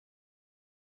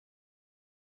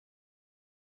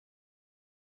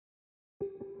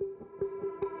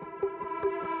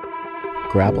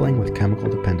grappling with chemical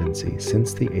dependency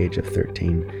since the age of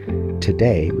 13.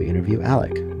 Today, we interview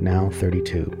Alec, now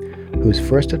 32, whose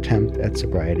first attempt at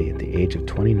sobriety at the age of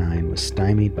 29 was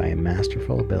stymied by a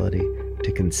masterful ability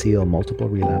to conceal multiple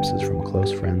relapses from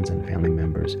close friends and family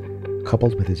members,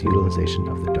 coupled with his utilization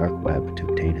of the dark web to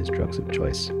obtain his drugs of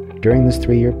choice. During this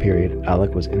 3-year period,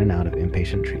 Alec was in and out of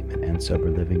inpatient treatment and sober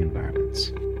living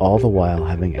environments, all the while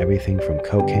having everything from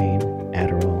cocaine,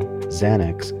 Adderall,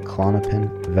 Xanax,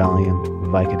 Klonopin, Valium,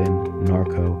 Vicodin,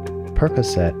 Norco,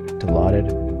 Percocet, Dilaudid,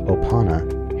 Opana,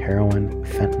 heroin,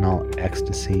 fentanyl,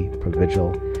 ecstasy,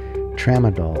 Provigil,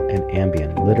 Tramadol, and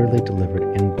Ambien literally delivered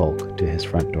in bulk to his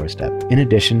front doorstep. In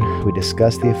addition, we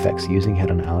discuss the effects using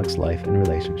had on Alec's life and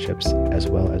relationships, as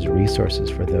well as resources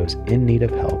for those in need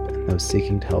of help and those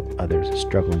seeking to help others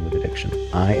struggling with addiction.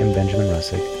 I am Benjamin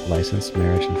Russick, licensed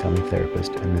marriage and family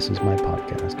therapist, and this is my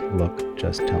podcast, Look,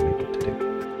 Just Tell Me What to Do.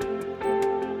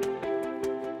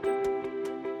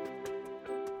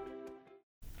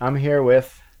 I'm here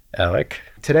with Alec.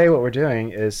 Today what we're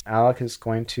doing is Alec is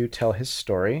going to tell his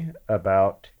story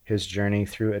about his journey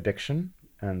through addiction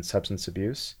and substance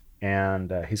abuse,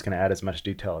 and he's going to add as much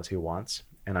detail as he wants,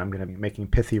 and I'm going to be making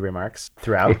pithy remarks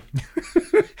throughout.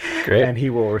 Great. And he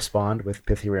will respond with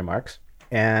pithy remarks.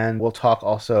 And we'll talk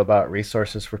also about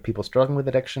resources for people struggling with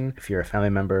addiction. If you're a family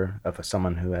member of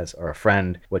someone who has, or a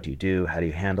friend, what do you do? How do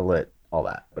you handle it? All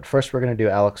that. But first we're going to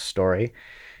do Alec's story,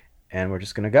 and we're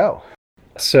just going to go.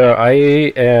 So I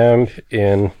am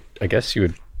in, I guess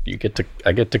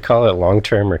I get to call it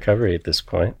long-term recovery at this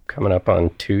point, coming up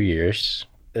on 2 years.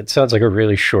 It sounds like a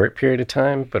really short period of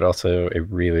time, but also a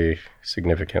really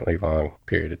significantly long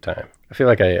period of time. I feel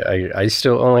like I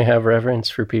still only have reverence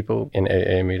for people in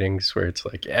AA meetings where it's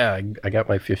like, yeah, I got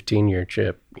my 15-year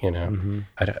chip, you know. Mm-hmm.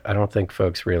 I don't think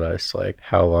folks realize like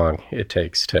how long it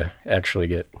takes to actually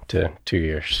get to 2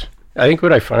 years. I think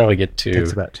when I finally get to... It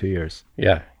takes about 2 years.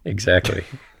 Yeah, exactly.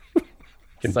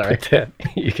 Sorry.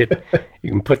 You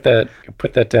can put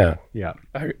that down. Yeah.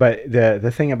 But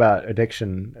the thing about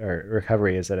addiction or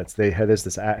recovery is that there's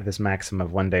this maxim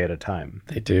of 1 day at a time.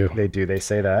 They do. They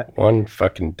say that. One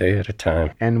fucking day at a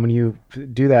time. And when you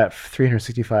do that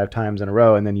 365 times in a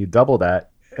row and then you double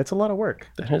that, it's a lot of work.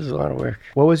 That is a lot of work.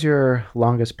 What was your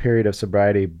longest period of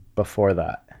sobriety before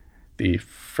that? The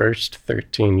first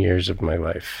 13 years of my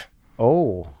life.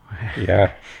 Oh.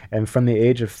 Yeah. And from the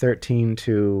age of 13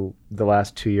 to the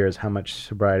last 2 years, how much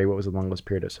sobriety? What was the longest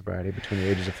period of sobriety between the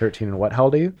ages of 13 and what? How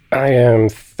old are you? I am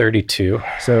 32.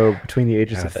 So between the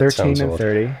ages of 13 and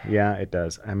 30. Old. Yeah, it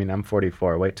does. I mean, I'm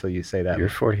 44. Wait till you say that. You're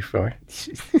 44?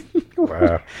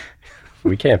 Wow.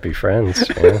 We can't be friends,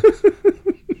 man.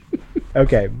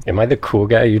 Okay. Am I the cool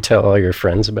guy you tell all your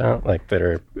friends about, like that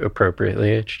are appropriately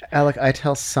aged? Alec, I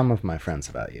tell some of my friends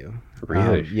about you.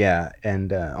 Really? Yeah,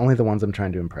 and only the ones I'm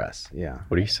trying to impress. Yeah.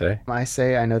 What do you say? I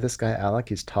say I know this guy, Alec.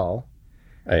 He's tall.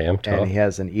 I am tall. And he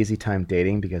has an easy time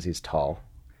dating because he's tall.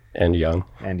 And young.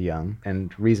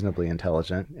 And reasonably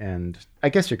intelligent. And I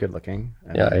guess you're good looking.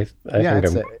 I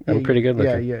think I'm pretty good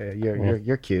looking. Yeah,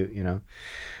 you're cute, you know.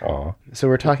 Aw. So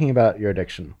we're talking about your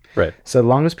addiction. Right. So the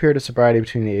longest period of sobriety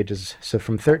between the ages, so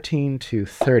from 13 to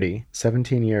 30,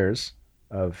 17 years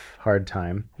of hard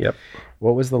time. Yep.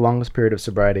 What was the longest period of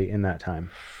sobriety in that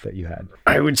time that you had?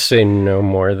 I would say no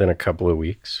more than a couple of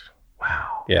weeks.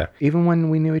 Wow. Yeah. Even when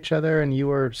we knew each other and you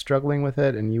were struggling with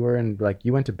it and you were in, like,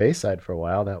 you went to Bayside for a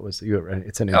while. It's an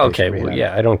inpatient okay, rehab. Well,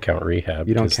 yeah, I don't count rehab.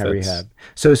 You don't count rehab.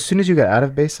 So as soon as you got out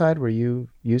of Bayside, were you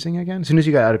using again? As soon as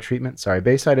you got out of treatment? Sorry,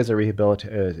 Bayside is a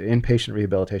inpatient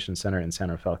rehabilitation center in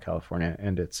San Rafael, California,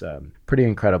 and it's pretty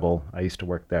incredible. I used to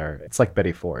work there. It's like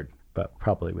Betty Ford, but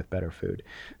probably with better food.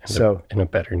 And a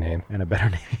better name. And a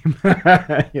better name.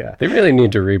 Yeah. They really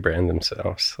need to rebrand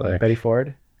themselves. Like Betty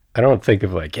Ford? I don't think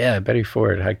of like, yeah, Betty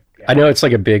Ford. I know it's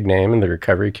like a big name in the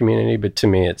recovery community, but to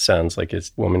me it sounds like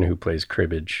it's a woman who plays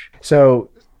cribbage. So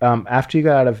after you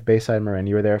got out of Bayside Marin,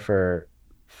 you were there for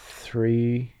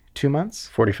 2 months?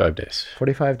 45 days.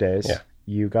 45 days. Yeah.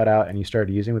 You got out and you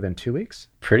started using within 2 weeks?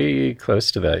 Pretty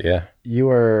close to that, yeah. You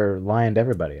were lying to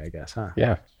everybody, I guess, huh?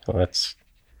 Yeah.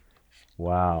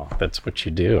 Well, that's what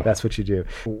you do. That's what you do.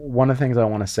 One of the things I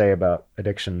want to say about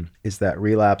addiction is that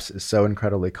relapse is so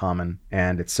incredibly common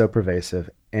and it's so pervasive.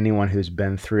 Anyone who's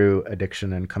been through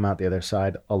addiction and come out the other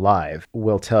side alive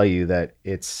will tell you that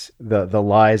it's the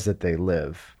lies that they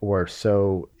live were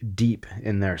so deep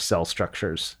in their cell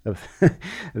structures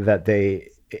that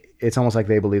it's almost like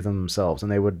they believe them themselves,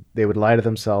 and they would lie to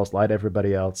themselves, lie to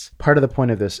everybody else. Part of the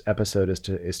point of this episode is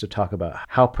to talk about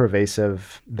how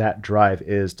pervasive that drive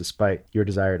is, despite your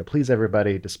desire to please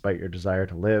everybody, despite your desire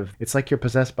to live. It's like you're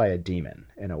possessed by a demon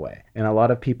in a way. And a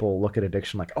lot of people look at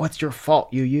addiction like, oh, it's your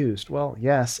fault you used. Well,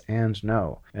 yes and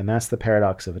no. And that's the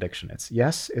paradox of addiction. It's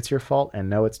yes, it's your fault, and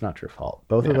no, it's not your fault.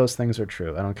 Both of those things are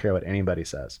true. I don't care what anybody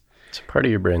says. It's a part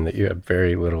of your brain that you have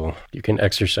you can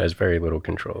exercise very little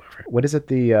control over. What is it?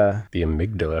 The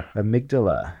amygdala.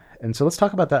 Amygdala. And so let's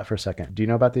talk about that for a second. Do you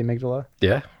know about the amygdala?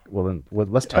 Yeah. Well, then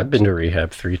let's talk. I've been to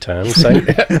rehab 3 times.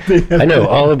 I know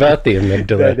all about the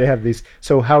amygdala. They have these.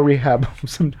 So how rehab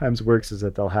sometimes works is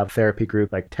that they'll have therapy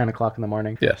group like 10 o'clock in the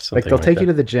morning. Yeah, like they'll take you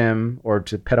to the gym or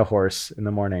to pet a horse in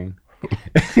the morning.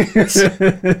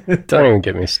 Don't even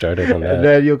get me started on that. And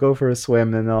then you'll go for a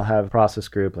swim, then they'll have a process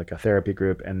group, like a therapy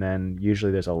group, and then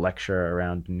usually there's a lecture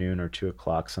around noon or 2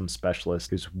 o'clock, some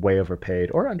specialist who's way overpaid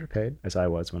or underpaid, as I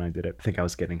was when I did it. I think I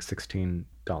was getting $16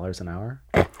 an hour.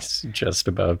 It's just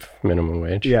above minimum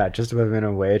wage. Yeah, just above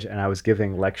minimum wage. And I was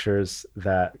giving lectures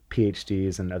that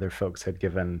PhDs and other folks had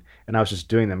given, and I was just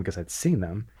doing them because I'd seen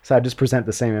them. So I'd just present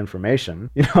the same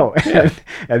information,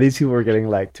 and these people were getting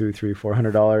like $200, $300,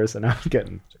 $400, and I was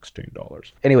getting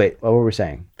 $16. Anyway, what were we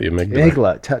saying? The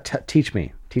amygdala.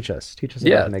 Teach us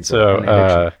Yeah, about amygdala.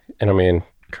 So, and I mean,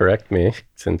 correct me,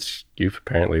 since you've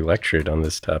apparently lectured on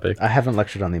this topic. I haven't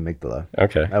lectured on the amygdala.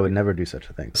 Okay. I would never do such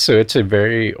a thing. So it's a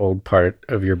very old part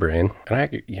of your brain.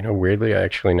 And weirdly, I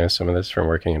actually know some of this from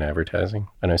working in advertising.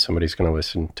 I know somebody's going to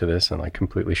listen to this and like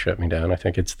completely shut me down. I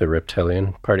think it's the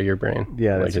reptilian part of your brain.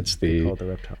 Yeah. Like it's the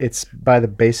reptile. It's by the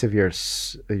base of your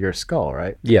skull,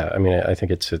 right? Yeah. I mean, I think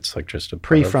it's like just a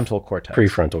prefrontal cortex.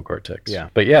 Prefrontal cortex. Yeah.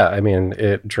 But yeah, I mean,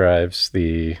 it drives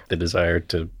the desire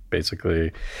to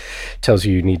basically tells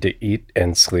you need to eat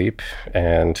and sleep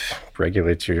and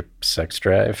regulates your sex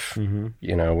drive.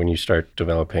 Mm-hmm. When you start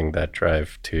developing that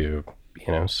drive to,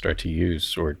 start to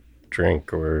use or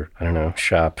drink or, I don't know,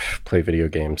 shop, play video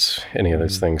games, any of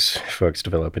those things folks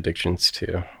develop addictions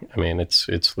to. I mean,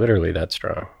 it's literally that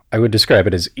strong. I would describe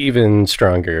it as even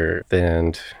stronger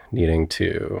than needing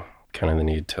to kind of the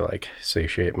need to like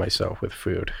satiate myself with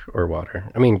food or water.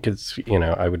 I mean, because,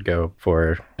 I would go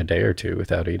for a day or 2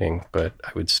 without eating, but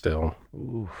I would still,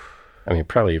 I mean,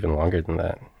 probably even longer than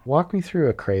that. Walk me through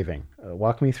a craving.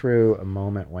 Walk me through a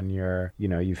moment when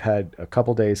you've had a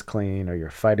couple days clean or you're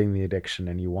fighting the addiction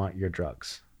and you want your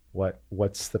drugs.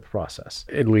 What's the process?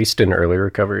 At least in early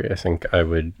recovery, I think I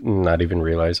would not even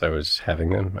realize I was having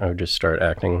them. I would just start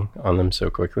acting on them so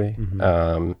quickly.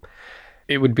 Mm-hmm.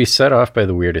 It would be set off by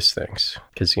the weirdest things.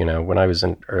 Because, when I was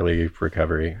in early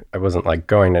recovery, I wasn't like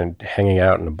going and hanging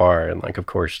out in a bar. And like, of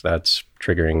course, that's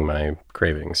triggering my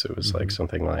cravings. It was like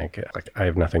something like I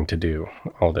have nothing to do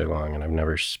all day long. And I've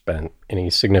never spent any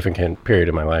significant period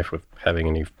of my life with having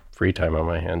any free time on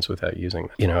my hands without using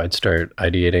them. I'd start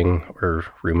ideating or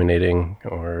ruminating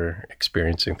or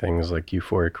experiencing things like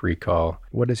euphoric recall.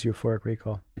 What is euphoric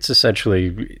recall? It's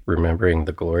essentially remembering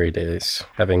the glory days,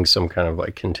 having some kind of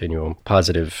like continual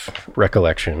positive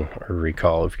recollection or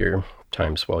recall of your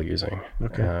times while using.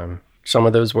 Okay. Some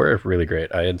of those were really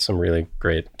great. I had some really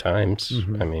great times.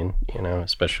 Mm-hmm. I mean,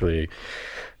 especially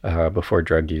before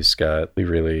drug use got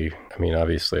really, I mean,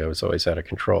 obviously I was always out of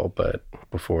control, but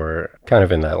before kind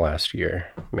of in that last year,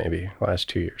 maybe last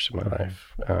 2 years of my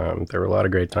life, there were a lot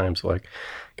of great times like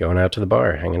going out to the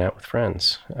bar, hanging out with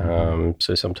friends.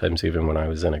 So sometimes even when I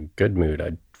was in a good mood,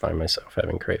 I'd find myself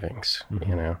having cravings.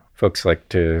 Folks like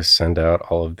to send out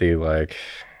all of the like,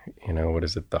 what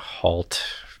is it? The HALT.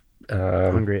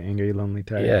 Hungry, angry, lonely,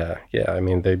 tired. Yeah. I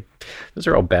mean, those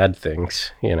are all bad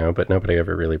things, but nobody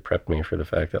ever really prepped me for the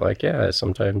fact that like, yeah,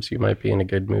 sometimes you might be in a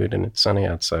good mood and it's sunny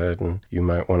outside and you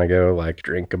might want to go like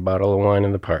drink a bottle of wine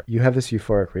in the park. You have this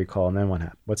euphoric recall, and then what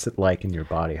happens? What's it like in your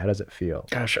body? How does it feel?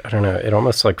 Gosh, I don't know. It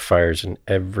almost like fires in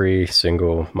every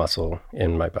single muscle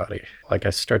in my body. Like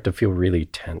I start to feel really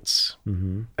tense.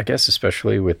 Mm-hmm. I guess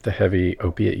especially with the heavy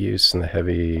opiate use and the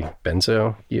heavy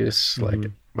benzo use,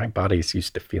 like my body's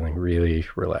used to feeling really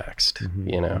relaxed,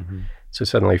 So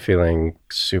suddenly feeling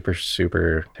super,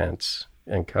 super tense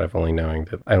and kind of only knowing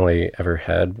that I only ever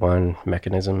had one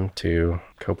mechanism to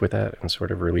cope with that and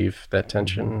sort of relieve that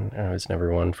tension. I was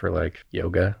never one for like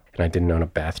yoga, and I didn't own a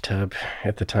bathtub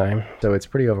at the time. So it's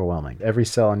pretty overwhelming. Every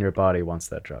cell in your body wants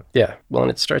that drug. Yeah. Well,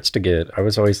 and it starts to I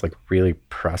was always like really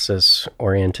process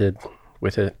oriented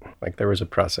with it. Like there was a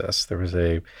process, there was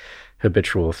a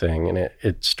habitual thing, and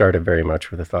it started very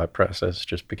much with a thought process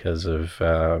just because of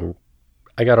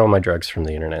I got all my drugs from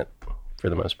the internet for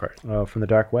the most part. Oh, from the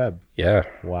dark web. Yeah.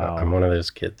 Wow. I'm one of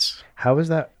those kids. How is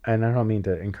that? And I don't mean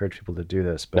to encourage people to do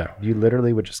this, but No. you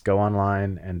literally would just go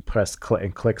online and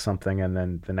click something, and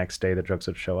then the next day the drugs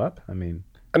would show up. I mean,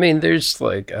 there's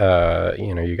like,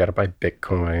 you got to buy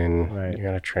Bitcoin. Right. You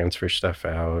got to transfer stuff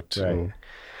out. Right. And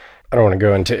I don't want to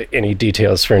go into any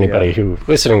details for anybody who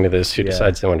listening to this who Yeah.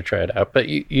 decides they want to try it out. But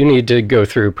you need to go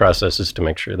through processes to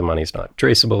make sure the money's not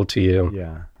traceable to you.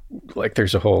 yeah. Like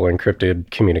there's a whole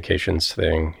encrypted communications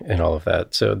thing and all of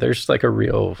that. So there's like a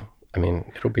real,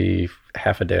 it'll be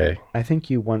half a day. I think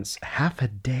you once half a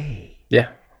day. Yeah.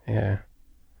 Yeah.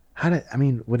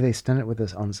 Would they send it with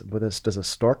this? Does a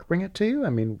stork bring it to you? I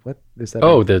mean, what is that?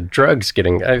 Oh, the drugs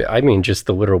getting, just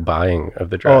the literal buying of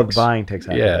the Oh, drugs. the buying takes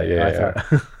half Yeah, a day. yeah, I yeah.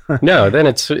 thought- No, then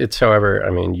it's however,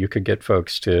 you could get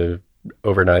folks to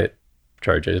overnight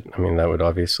charge it. That would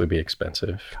obviously be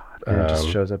expensive. and it just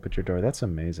shows up at your door. That's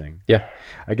amazing. Yeah.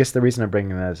 I guess the reason I'm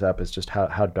bringing this up is just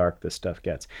how dark this stuff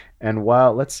gets. And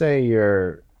while, let's say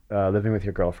you're living with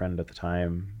your girlfriend at the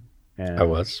time, and I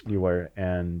was. you were,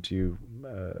 and you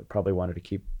probably wanted to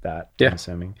keep that. Yeah. I'm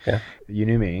assuming. Yeah. You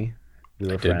knew me. We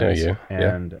were I did know friends, you,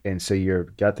 yeah. and so you're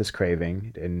got this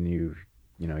craving, and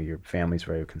your family's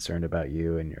very concerned about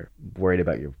you, and you're worried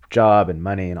about your job and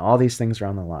money, and all these things are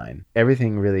on the line.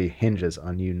 Everything really hinges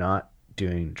on you not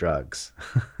doing drugs.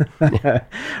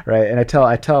 Right. And I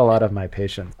tell a lot of my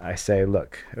patients, I say,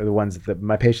 look,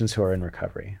 my patients who are in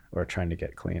recovery or trying to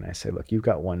get clean, I say, look, you've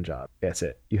got one job. That's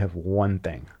it. You have one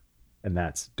thing, and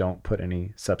that's don't put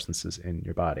any substances in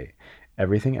your body.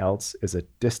 Everything else is a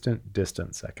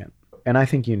distant second. And I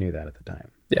think you knew that at the time.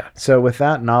 Yeah. So with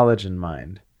that knowledge in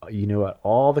mind, you knew what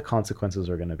all the consequences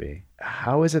are going to be.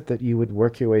 How is it that you would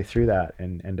work your way through that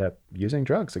and end up using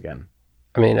drugs again?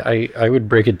 I would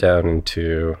break it down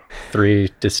into 3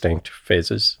 distinct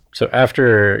phases. So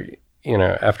after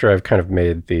I've kind of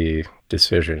made the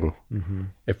decision,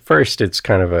 at first it's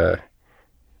kind of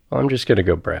I'm just going to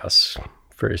go browse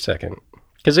for a second.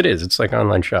 Because it's like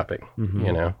online shopping,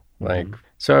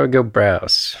 so I would go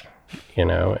browse,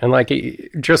 and like,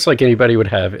 just like anybody would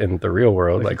have in the real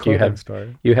world, like you have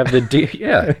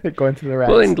the, Going through the racks.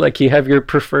 well, and like you have your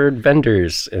preferred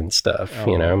vendors and stuff,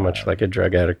 Oh, much like a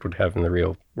drug addict would have in the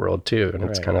real world too. And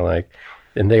it's Right. kind of like,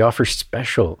 and they offer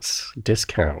specials,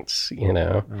 discounts,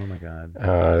 Oh my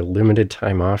God. limited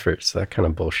time offers, that kind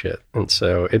of bullshit. And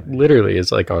so it literally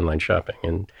is like online shopping,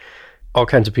 and all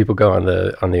kinds of people go on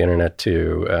the internet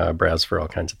to browse for all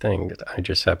kinds of things. I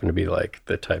just happen to be like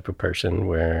the type of person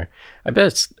where I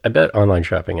bet online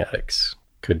shopping addicts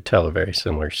could tell a very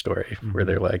similar story, where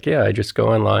they're like, yeah, I just go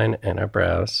online and I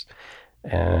browse.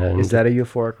 And Is that a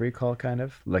euphoric recall kind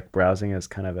of? Like browsing is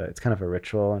kind of a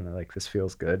ritual, and like, this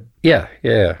feels good? yeah,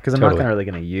 Because I'm not really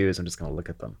going to use, I'm just going to look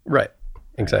at them. right.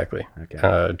 Exactly.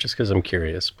 Okay. Just because I'm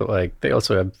curious, but like they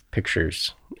also have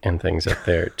pictures and things up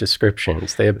there,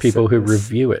 descriptions. They have people who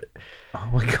review it. Oh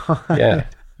my God. Yeah.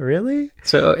 Really?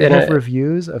 So They and have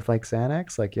reviews of like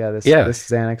Xanax? Like, this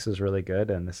Xanax is really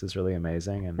good, and this is really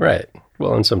amazing. And right.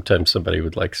 Well, and sometimes somebody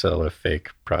would like sell a fake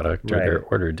product, or their Right.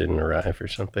 order didn't arrive or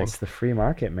something. It's the free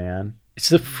market, man. It's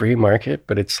the free market,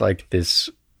 but it's like this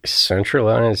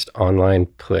centralized online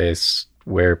place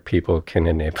where people can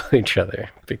enable each other,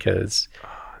 because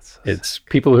it's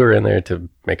people who are in there to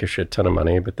make a shit ton of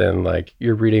money, but then like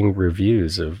you're reading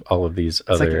reviews of all of these It's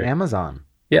other. like Amazon.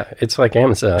 Yeah, it's like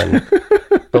Amazon,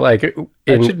 but like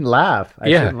I shouldn't laugh. I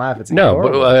shouldn't laugh. It's no,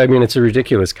 horrible. but it's a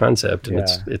ridiculous concept, and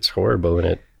Yeah. it's horrible, and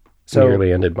it So-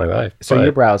 nearly ended my life. So But-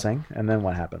 you're browsing, and then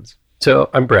what happens? So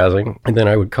I'm browsing, and then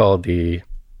I would call the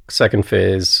second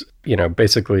phase,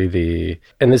 basically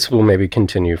and this will maybe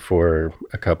continue for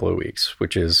a couple of weeks,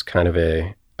 which is kind of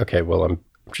okay, well, I'm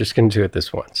just going to do it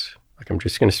this once. Like, I'm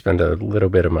just going to spend a little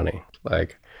bit of money.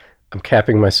 Like, I'm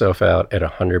capping myself out at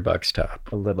 $100 top.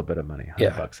 A little bit of money,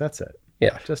 $100. That's it.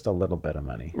 Yeah. Just a little bit of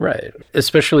money. Right.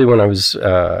 Especially when I was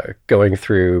going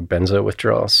through benzo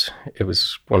withdrawals. It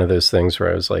was one of those things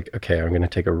where I was like, okay, I'm going to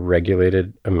take a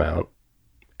regulated amount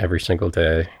every single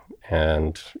day.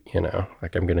 And,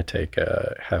 like, I'm going to take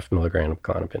a 0.5 milligram of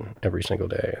Klonopin every single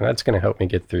day. And that's going to help me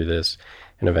get through this.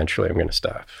 And eventually I'm going to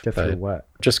stop. Get through what?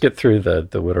 Just get through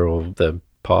the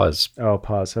pause. Oh,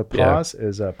 pause. So pause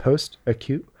is a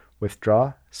post-acute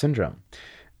withdrawal syndrome.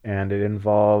 And it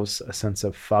involves a sense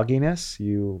of fogginess.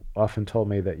 You often told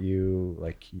me that you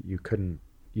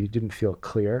didn't feel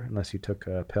clear unless you took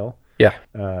a pill. Yeah.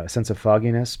 A sense of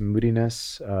fogginess,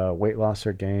 moodiness, weight loss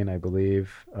or gain, I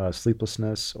believe,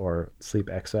 sleeplessness or sleep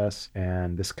excess.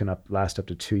 And this can last up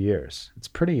to 2 years. It's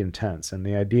pretty intense. And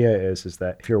the idea is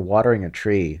that if you're watering a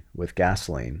tree with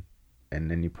gasoline, and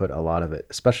then you put a lot of it,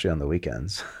 especially on the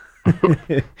weekends,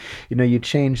 You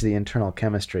change the internal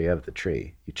chemistry of the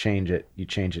tree. You change it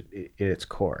at its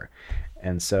core.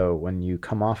 And so when you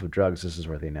come off of drugs, this is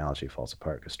where the analogy falls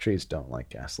apart, because trees don't like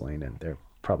gasoline, and they're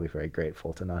probably very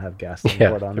grateful to not have gasoline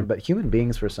poured on them. But human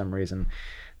beings, for some reason,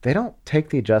 they don't take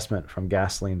the adjustment from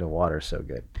gasoline to water so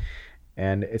good.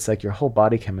 And it's like your whole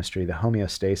body chemistry, the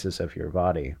homeostasis of your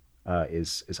body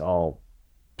is all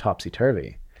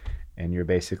topsy-turvy, and you're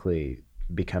basically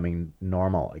becoming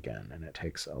normal again, and it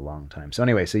takes a long time. So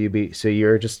anyway, you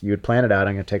would plan it out.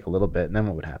 I'm going to take a little bit, and then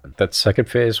what would happen? That second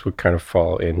phase would kind of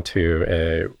fall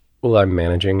into I'm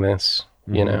managing this,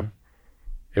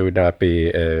 It would not be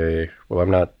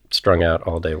I'm not strung out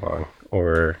all day long,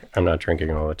 or I'm not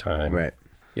drinking all the time. Right.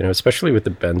 Especially with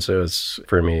the benzos,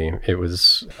 for me, it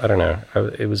was, I don't know,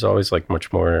 it was always like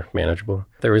much more manageable.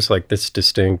 There was like this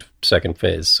distinct second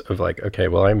phase of like, okay,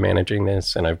 well, I'm managing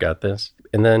this and I've got this.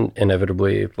 And then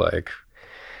inevitably, like,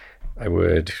 I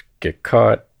would get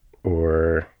caught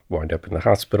or wind up in the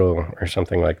hospital or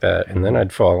something like that. And then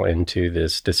I'd fall into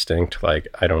this distinct, like,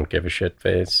 I don't give a shit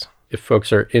phase. If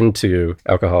folks are into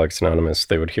Alcoholics Anonymous,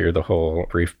 they would hear the whole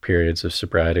brief periods of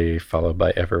sobriety followed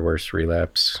by ever worse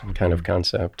relapse kind of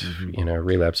concept.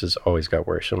 Relapse has always got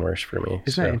worse and worse for me.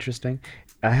 Isn't that interesting?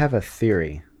 I have a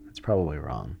theory. It's probably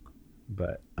wrong,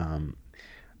 but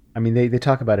they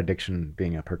talk about addiction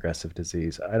being a progressive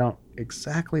disease. I don't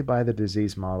exactly buy the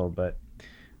disease model, but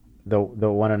the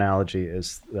one analogy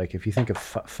is like, if you think of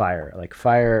fire, like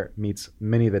fire meets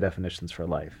many of the definitions for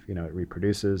life. It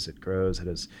reproduces, it grows,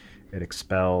 it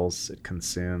expels, it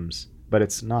consumes, but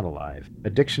it's not alive.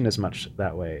 Addiction is much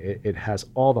that way. It has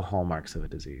all the hallmarks of a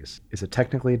disease. Is it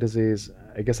technically a disease?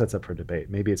 I guess that's up for debate.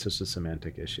 Maybe it's just a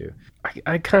semantic issue.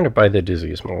 I kind of buy the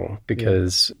disease model,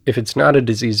 because if it's not a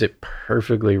disease, it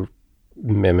perfectly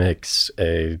mimics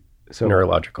a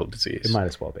neurological disease. It might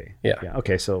as well be. Yeah.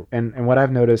 Okay. So, and what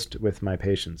I've noticed with my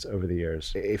patients over the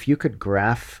years, if you could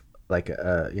graph like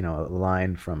a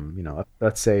line from,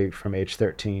 let's say from age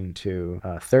 13 to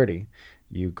 30,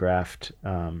 you graphed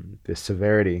the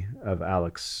severity of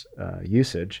Alec's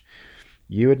usage,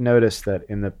 you would notice that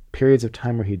in the periods of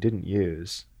time where he didn't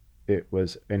use,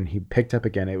 and he picked up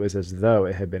again, it was as though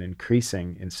it had been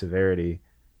increasing in severity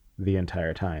the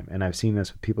entire time. And I've seen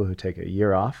this with people who take a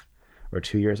year off or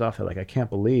 2 years off. They're like, I can't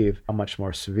believe how much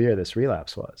more severe this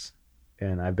relapse was.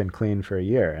 And I've been clean for a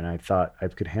year, and I thought I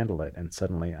could handle it, and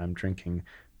suddenly I'm drinking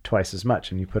twice as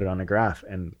much. And you put it on a graph,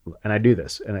 and I do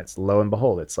this, and it's lo and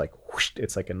behold, it's like whoosh,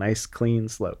 it's like a nice clean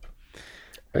slope.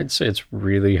 I'd say it's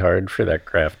really hard for that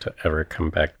graph to ever come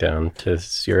back down to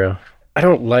zero. I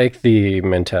don't like the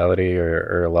mentality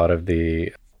or a lot of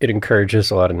the, it encourages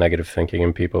a lot of negative thinking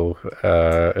in people,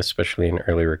 especially in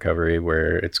early recovery,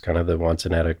 where it's kind of the once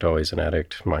an addict, always an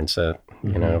addict mindset,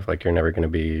 like you're never going to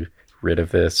be rid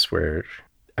of this, where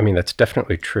that's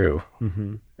definitely true.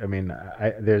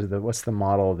 There's what's the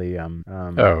model, the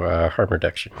harm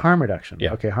reduction.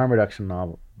 Yeah. Okay, harm reduction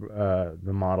model.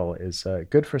 The model is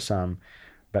good for some,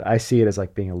 but I see it as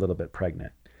like being a little bit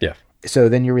pregnant. Yeah. So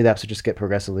then your relapse would just get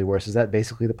progressively worse. Is that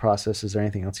basically the process? Is there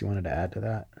anything else you wanted to add to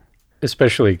that?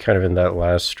 Especially kind of in that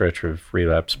last stretch of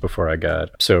relapse before I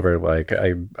got sober, like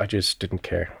I just didn't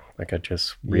care. Like I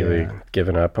just really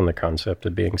given up on the concept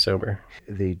of being sober.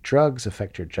 The drugs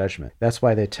affect your judgment. That's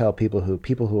why they tell people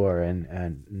who are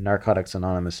in Narcotics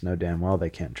Anonymous know damn well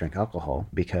they can't drink alcohol,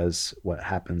 because what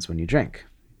happens when you drink?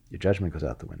 Your judgment goes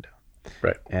out the window.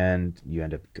 Right. And you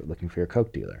end up looking for your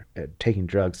coke dealer. Taking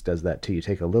drugs does that too. You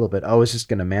take a little bit, I was just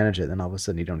going to manage it. Then all of a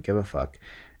sudden you don't give a fuck.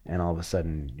 And all of a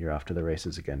sudden you're off to the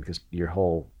races again, because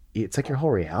it's like your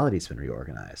whole reality's been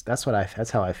reorganized. That's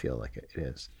how I feel like it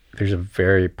is. There's a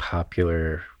very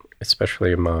popular,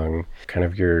 especially among kind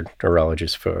of your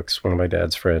neurologist folks. One of my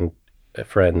dad's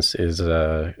friends is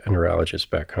a neurologist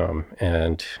back home,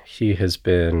 and he has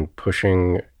been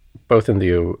pushing both in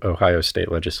the Ohio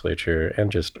State Legislature and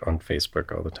just on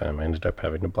Facebook all the time. I ended up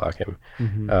having to block him.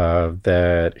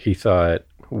 That he thought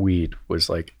weed was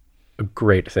like a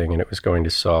great thing, and it was going to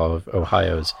solve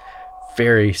Ohio's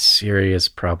very serious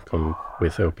problem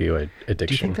with opioid addiction.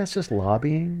 Do you think that's just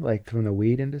lobbying, like from the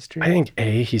weed industry? I think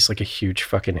he's like a huge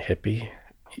fucking hippie.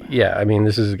 Yeah,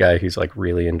 this is a guy who's like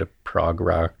really into prog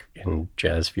rock and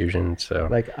jazz fusion. So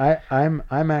like I'm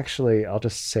actually, I'll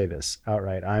just say this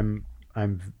outright.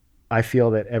 I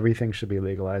feel that everything should be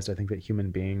legalized. I think that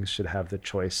human beings should have the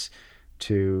choice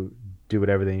to do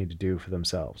whatever they need to do for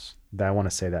themselves. I want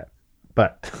to say that.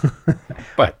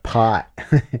 But pot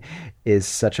is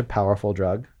such a powerful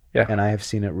drug. Yeah. And I have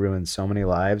seen it ruin so many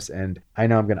lives. And I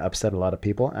know I'm going to upset a lot of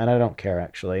people, and I don't care,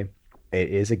 actually. It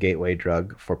is a gateway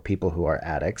drug for people who are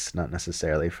addicts, not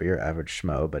necessarily for your average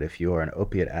schmo. But if you are an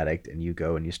opiate addict and you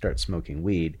go and you start smoking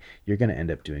weed, you're going to end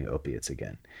up doing opiates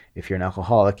again. If you're an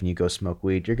alcoholic and you go smoke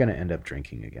weed, you're going to end up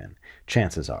drinking again.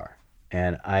 Chances are.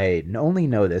 And I only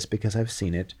know this because I've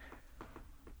seen it.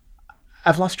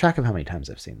 I've lost track of how many times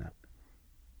I've seen that.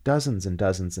 Dozens and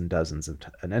dozens and dozens of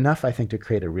and enough, I think, to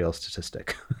create a real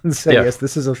statistic and say, yes,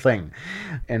 this is a thing.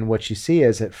 And what you see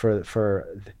is that for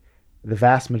the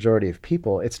vast majority of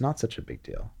people, it's not such a big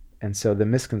deal. And so the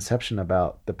misconception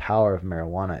about the power of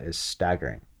marijuana is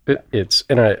staggering.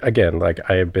 And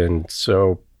I have been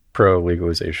so pro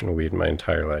legalization of weed my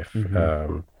entire life.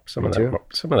 Some of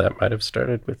that might have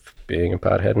started with being a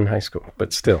pothead in high school,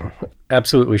 but still,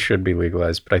 absolutely should be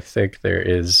legalized. But I think there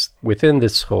is, within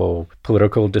this whole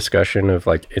political discussion of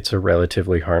like, it's a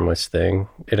relatively harmless thing,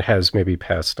 it has maybe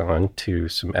passed on to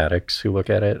some addicts who look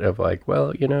at it of like,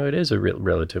 well, you know, it is a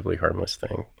relatively harmless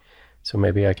thing. So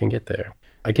maybe I can get there.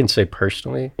 I can say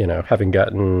personally, you know, having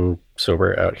gotten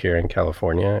sober out here in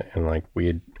California and like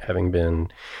weed having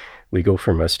been legal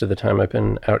for most of the time I've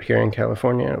been out here in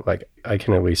California, like I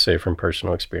can at least say from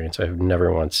personal experience, I've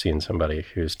never once seen somebody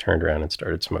who's turned around and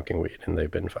started smoking weed and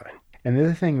they've been fine. And the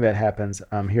other thing that happens,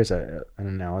 here's an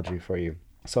analogy for you.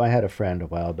 So I had a friend a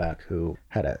while back who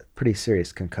had a pretty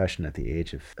serious concussion at the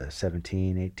age of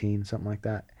 17, 18, something like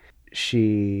that.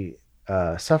 She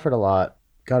suffered a lot,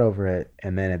 got over it,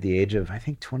 and then at the age of, I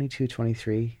think, 22,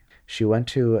 23, she went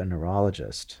to a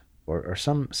neurologist or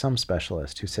some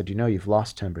specialist who said, you know, you've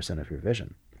lost 10% of your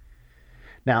vision.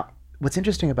 Now, what's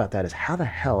interesting about that is how the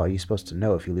hell are you supposed to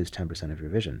know if you lose 10% of your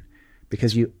vision?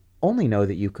 Because you only know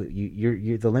that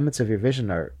the limits of your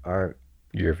vision are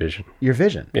your vision. Your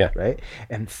vision, yeah, right?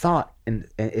 And thought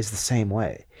is the same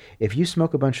way. If you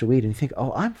smoke a bunch of weed and you think,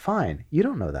 oh, I'm fine, you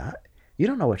don't know that. You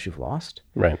don't know what you've lost.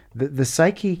 Right. The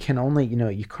psyche can only,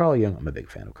 Carl Jung, I'm a big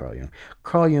fan of Carl Jung.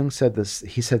 Carl Jung said this,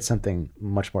 he said something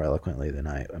much more eloquently than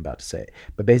I am about to say.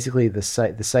 But basically, the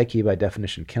psyche, by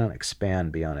definition, cannot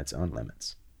expand beyond its own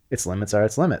limits. Its limits are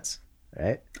its limits,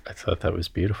 right? I thought that was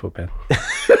beautiful, Ben.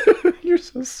 You're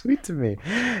so sweet to me.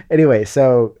 Anyway,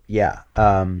 so, yeah,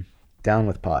 down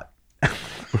with pot.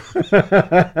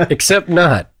 Except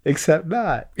not.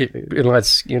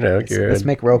 Unless let's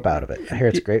make rope out of it. I hear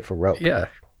it's great for rope. Yeah,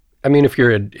 I mean, if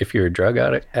you're a drug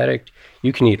addict,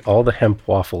 you can eat all the hemp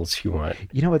waffles you want.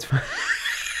 You know what's funny?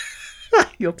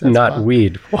 Not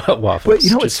weed waffles. But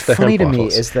you know what's funny to me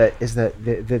is that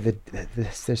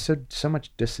there's so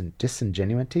much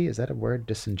disingenuity. Is that a word?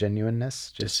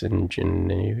 Disingenuineness?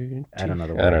 Disingenuity? I don't know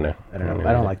the word. I don't know.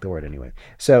 I don't like the word anyway.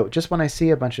 So just when I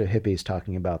see a bunch of hippies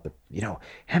talking about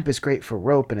hemp is great for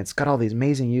rope and it's got all these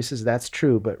amazing uses, that's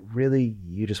true. But really,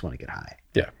 you just want to get high.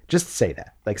 Yeah. Just say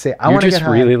that. Like say, I want to get high.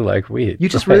 You just really like weed. You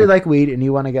just really like weed and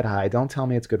you want to get high. Don't tell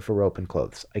me it's good for rope and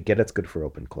clothes. I get it's good for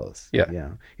rope and clothes. Yeah. You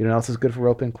know what else is good for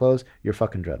rope and clothes? Your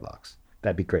fucking dreadlocks.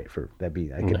 That'd be great I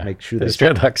could make sure those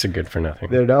dreadlocks are good for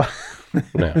nothing. No.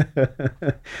 No.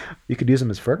 You could use them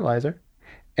as fertilizer.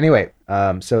 Anyway,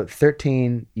 so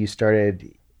 13, you started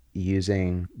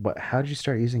using how did you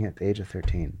start using it at the age of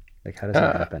 13? Like how does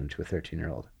that happen to a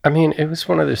 13-year-old? I mean, it was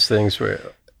one of those things where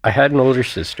I had an older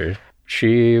sister.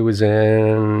 She was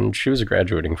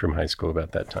graduating from high school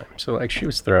about that time. So like she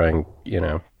was throwing,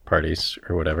 parties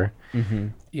or whatever.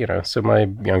 Mm-hmm. So my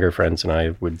younger friends and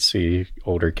I would see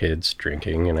older kids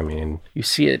drinking. And I mean, you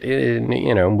see it in,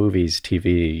 movies,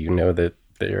 TV, that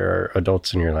there are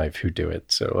adults in your life who do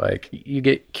it. So like you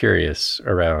get curious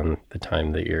around the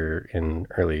time that you're in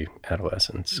early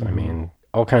adolescence. Mm-hmm. I mean,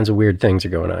 all kinds of weird things are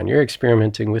going on. You're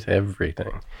experimenting with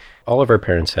everything. All of our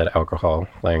parents had alcohol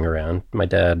laying around. My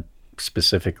dad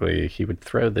specifically, he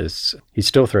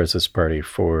still throws this party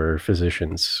for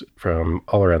physicians from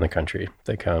all around the country.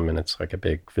 They come and it's like a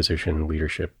big physician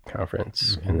leadership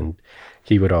conference. Mm-hmm. And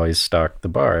he would always stock the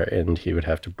bar and he would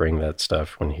have to bring that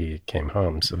stuff when he came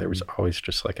home. So there was always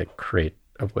just like a crate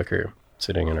of liquor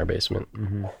sitting in our basement.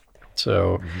 Mm-hmm.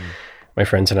 So my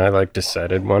friends and I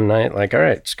decided one night, all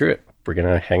right, screw it. We're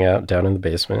going to hang out down in the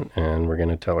basement and we're going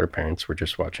to tell our parents we're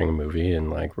just watching a movie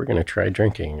and we're going to try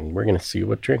drinking and we're going to see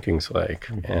what drinking's like.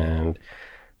 Mm-hmm. And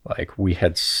we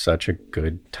had such a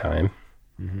good time.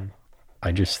 Mm-hmm.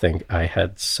 I just think I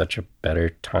had such a better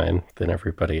time than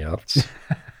everybody else.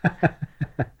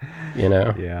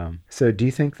 Yeah. So do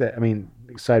you think that,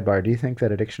 sidebar, do you think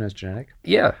that addiction is genetic?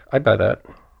 Yeah, I buy that.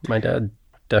 My dad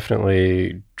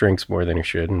definitely drinks more than he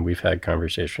should, and we've had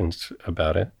conversations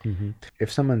about it. Mm-hmm.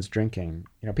 If someone's drinking,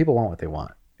 people want what they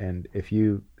want. And if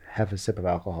you have a sip of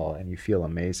alcohol and you feel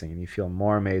amazing and you feel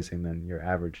more amazing than your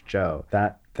average Joe,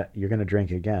 that that you're going to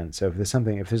drink again. So if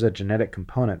there's a genetic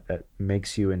component that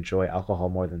makes you enjoy alcohol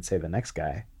more than, say, the next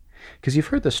guy, because you've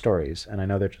heard the stories, and I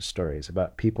know they're just stories,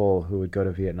 about people who would go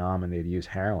to Vietnam and they'd use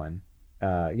heroin,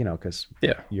 because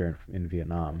you're in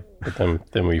Vietnam. But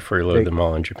then we furloughed them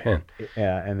all in Japan.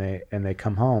 Yeah, and they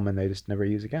come home and they just never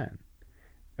use again.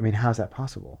 I mean, how's that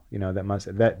possible?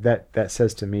 That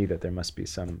says to me that there must be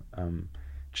some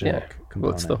genetic component.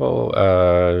 Well, it's the whole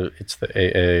it's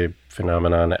the AA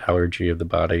phenomenon, allergy of the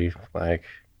body. Like,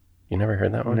 you never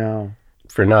heard that one? No.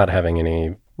 For not having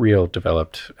any real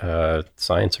developed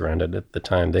science around it at the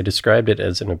time, they described it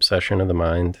as an obsession of the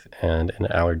mind and an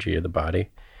allergy of the body.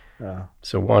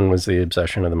 So one was the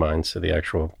obsession of the mind, so the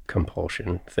actual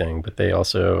compulsion thing, but they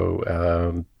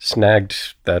also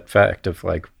snagged that fact of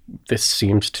like, this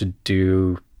seems to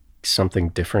do something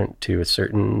different to a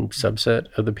certain subset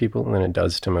of the people than it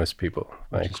does to most people.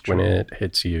 Like when it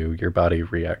hits you, your body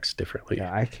reacts differently.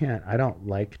 Yeah, I don't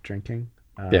like drinking.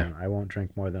 I won't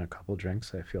drink more than a couple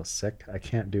drinks. I feel sick. I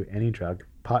can't do any drug.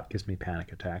 Pot gives me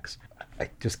panic attacks.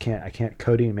 I just can't.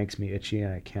 Codeine makes me itchy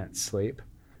and I can't sleep.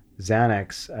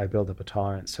 Xanax, I build up a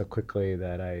tolerance so quickly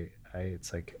that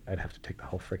it's like I'd have to take the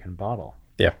whole freaking bottle.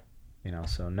 Yeah.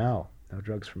 So no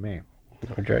drugs for me.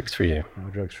 No drugs for you.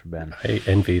 No drugs for Ben. I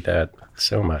envy that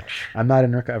so much. I'm not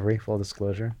in recovery, full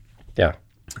disclosure. Yeah.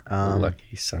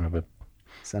 Lucky son of a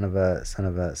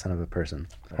person.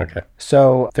 Okay.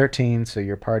 So 13, so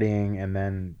you're partying, and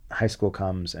then high school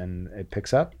comes and it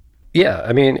picks up? Yeah,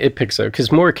 I mean, it picks up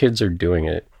because more kids are doing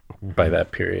it by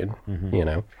that period,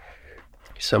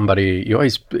 Somebody,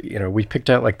 we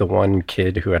picked out like the one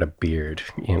kid who had a beard,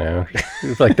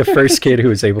 like the first kid who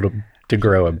was able to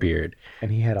grow a beard.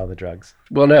 And he had all the drugs.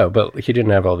 Well, no, but he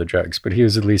didn't have all the drugs, but he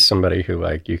was at least somebody who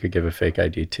like you could give a fake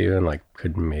ID to and like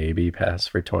could maybe pass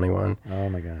for 21. Oh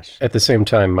my gosh. At the same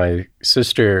time, my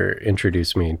sister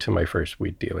introduced me to my first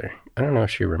weed dealer. I don't know if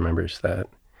she remembers that.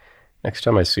 Next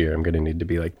time I see her, I'm going to need to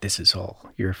be like, this is all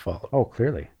your fault. Oh,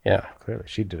 clearly. Yeah. Clearly.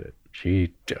 She did it.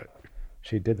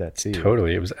 She did that to you.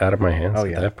 Totally. It was out of my hands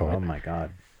at that point. Oh my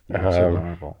God. You're so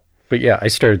vulnerable. But yeah, I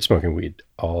started smoking weed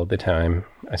all the time.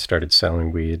 I started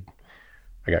selling weed.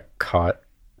 I got caught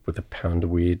with a pound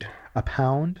of weed. A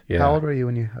pound? Yeah. How old were you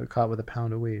when you got caught with a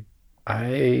pound of weed?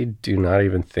 I do not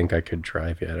even think I could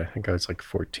drive yet. I think I was like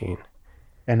 14.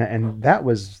 And that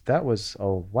was a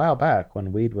while back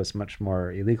when weed was much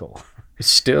more illegal. It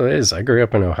still is. I grew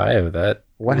up in Ohio.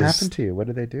 What happened to you? What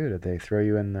did they do? Did they throw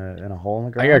you in a hole in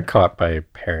the ground? I got caught by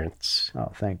parents.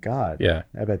 Oh, thank God. Yeah.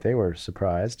 I bet they were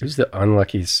surprised. It was the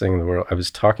unluckiest thing in the world. I was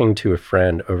talking to a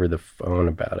friend over the phone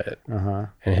about it. Uh-huh.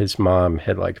 And his mom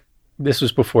had this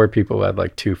was before people had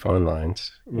like 2 phone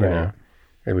lines, you know,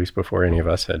 or at least before any of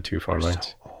us had 2 phone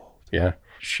lines. So old. Yeah.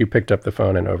 She picked up the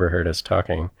phone and overheard us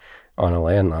talking on a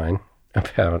landline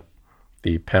about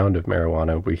the pound of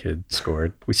marijuana we had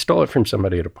scored. We stole it from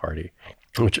somebody at a party,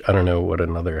 which I don't know what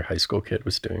another high school kid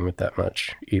was doing with that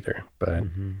much either. But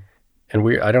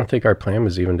and I don't think our plan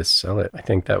was even to sell it. I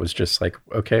think that was just like,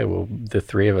 okay, well, the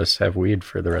 3 of us have weed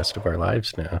for the rest of our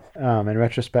lives now. In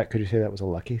retrospect, could you say that was a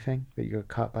lucky thing that you got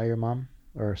caught by your mom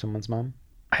or someone's mom?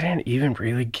 I didn't even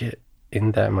really get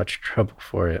in that much trouble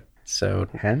for it. So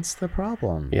hence the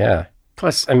problem. Yeah.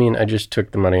 Plus, I mean, I just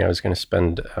took the money I was going to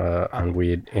spend on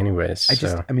weed anyways.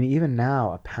 Even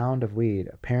now, a pound of weed,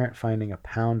 a parent finding a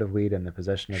pound of weed in the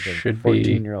possession of a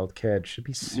 14-year-old kid should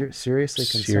be seriously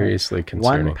concerned. Seriously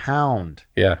concerning. 1 pound.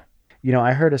 Yeah.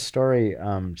 I heard a story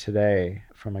today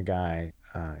from a guy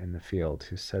in the field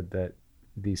who said that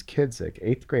these kids, like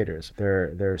 8th graders,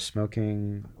 they're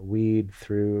smoking weed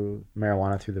through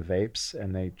marijuana through the vapes,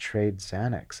 and they trade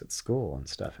Xanax at school and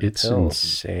stuff. And it's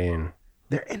insane.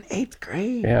 They're in 8th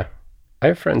grade. Yeah. I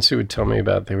have friends who would tell me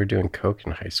about they were doing coke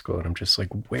in high school, and I'm just like,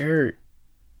 where?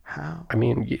 How? I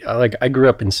mean, I grew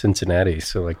up in Cincinnati,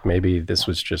 so like maybe this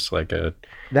was just like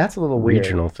that's a little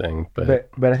regional weird. Thing, but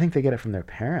I think they get it from their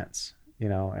parents,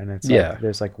 and it's like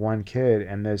there's like one kid,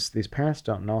 and these parents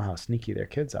don't know how sneaky their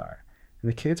kids are,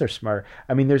 and the kids are smart.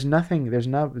 I mean, there's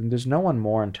no one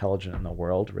more intelligent in the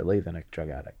world really than a drug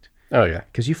addict. Oh yeah,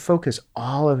 because you focus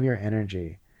all of your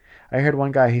energy. I heard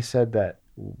one guy, he said that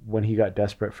when he got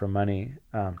desperate for money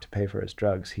to pay for his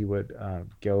drugs, he would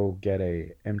go get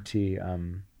a empty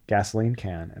gasoline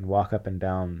can and walk up and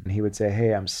down. And he would say,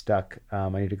 "Hey, I'm stuck. I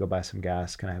need to go buy some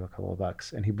gas. Can I have a couple of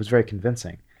bucks?" And he was very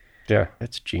convincing. Yeah,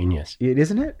 that's genius.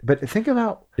 Isn't it? But think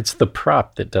about... It's the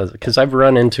prop that does it. Because I've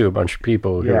run into a bunch of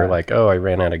people who are like, oh, I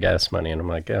ran out of gas money. And I'm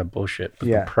like, yeah, bullshit. But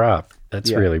the prop,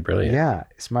 that's really brilliant. Yeah,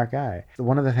 smart guy.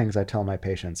 One of the things I tell my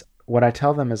patients, what I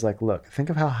tell them is like, look, think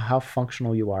of how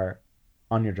functional you are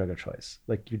on your drug of choice.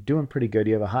 Like, you're doing pretty good.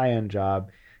 You have a high-end job.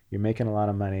 You're making a lot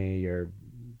of money. You're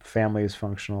family is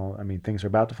functional. I mean, things are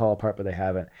about to fall apart, but they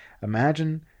haven't.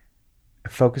 Imagine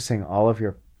focusing all of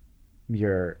your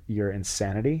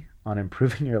insanity on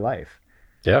improving your life.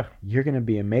 Yeah. You're going to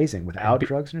be amazing. Without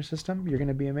drugs in your system, you're going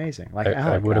to be amazing. Like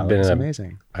Alec,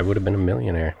 amazing. I would have been a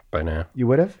millionaire by now. You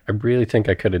would have? I really think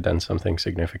I could have done something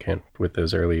significant with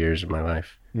those early years of my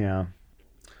life. Yeah.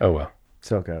 Oh, well.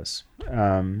 So it goes.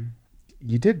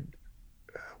 You did,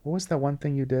 what was that one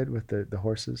thing you did with the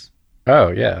horses? Oh,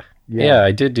 yeah. Yeah,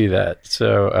 I did do that.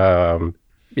 So,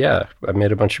 yeah, I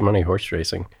made a bunch of money horse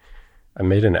racing. I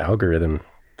made an algorithm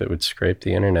that would scrape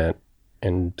the internet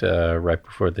and right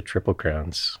before the Triple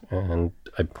Crowns, and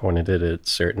I pointed it at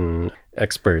certain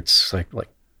experts like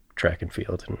track and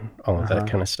field and all of that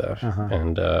kind of stuff.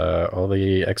 And all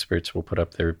the experts will put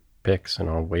up their picks, and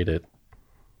I'll weight it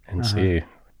and see.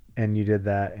 And you did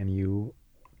that, and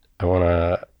I won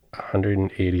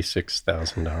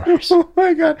 $186,000. Oh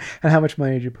my God! And how much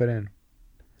money did you put in?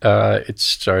 It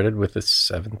started with a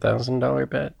 $7,000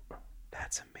 bet.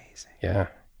 That's amazing. Yeah.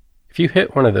 If you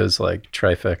hit one of those like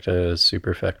trifecta,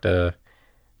 superfecta,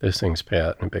 those things pay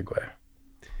out in a big way.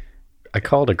 I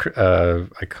called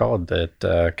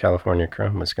that California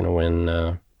Chrome was going to win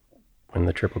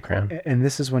the Triple Crown. And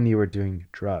this is when you were doing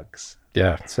drugs.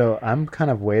 Yeah. So I'm kind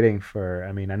of waiting for.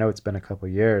 I mean, I know it's been a couple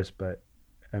of years, but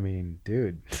I mean,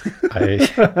 dude,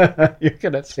 you're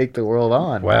gonna take the world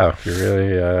on. Wow,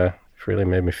 you really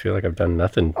made me feel like I've done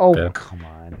nothing. Oh, come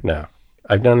on. No.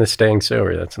 I've done the staying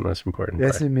sober. That's the most important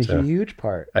part. That's a huge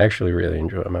part. I actually really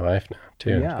enjoy my life now,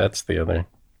 too. Yeah. That's the other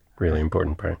really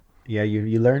important part. Yeah,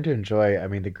 you learn to enjoy. I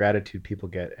mean, the gratitude people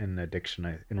get in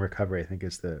addiction, in recovery, I think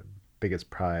is the biggest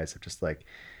prize of just like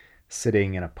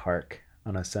sitting in a park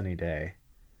on a sunny day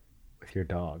with your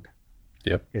dog.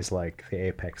 Yep. Is like the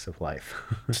apex of life.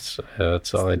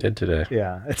 That's all I did today.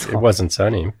 Yeah. It wasn't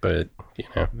sunny, but, you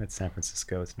know. It's San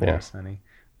Francisco. It's never sunny.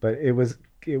 But it was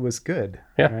good.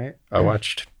 Yeah. Right? I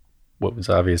watched what was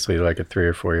obviously like a 3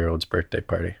 or 4 year old's birthday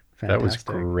party. Fantastic. That was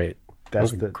great. That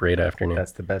was a great afternoon.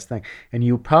 That's the best thing. And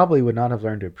you probably would not have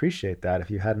learned to appreciate that if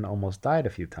you hadn't almost died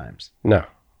a few times. No,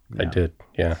 I did.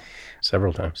 Yeah.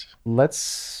 Several times.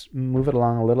 Let's move it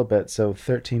along a little bit. So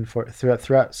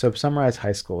throughout. So summarize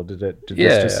high school. I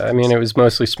mean, it was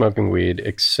mostly smoking weed,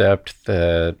 except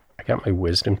that I got my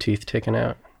wisdom teeth taken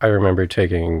out. I remember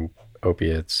taking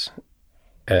opiates,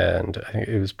 and I think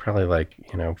it was probably like,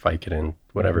 Vicodin,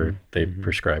 whatever they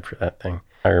prescribe for that thing.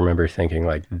 I remember thinking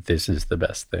like, this is the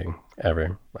best thing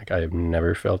ever. Like, I have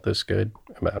never felt this good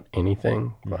about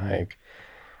anything. Like,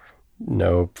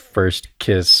 no first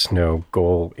kiss, no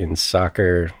goal in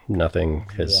soccer, nothing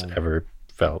has ever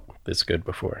felt this good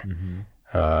before.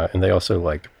 And they also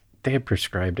they had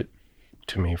prescribed it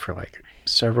to me for like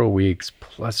several weeks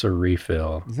plus a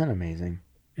refill. Isn't that amazing?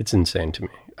 It's insane to me.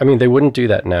 I mean, they wouldn't do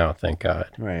that now, thank God.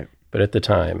 Right. But at the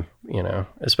time,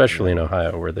 especially in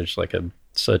Ohio where there's like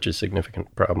such a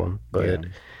significant problem. But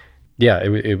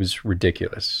it was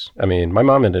ridiculous. I mean, my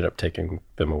mom ended up taking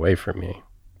them away from me,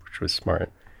 which was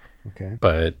smart. Okay.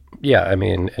 But yeah, I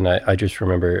mean, and I just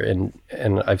remember, and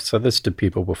I've said this to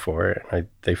people before, and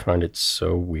they find it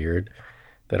so weird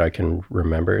that I can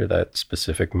remember that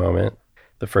specific moment.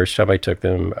 The first time I took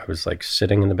them, I was like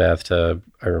sitting in the bathtub.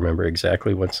 I remember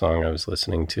exactly what song I was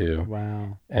listening to.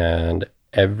 Wow. And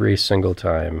every single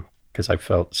time, because I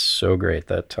felt so great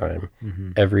that time,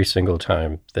 every single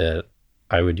time that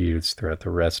I would use throughout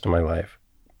the rest of my life,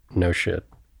 no shit,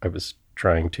 I was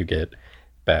trying to get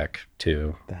back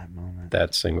to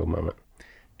that single moment.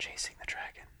 Chasing the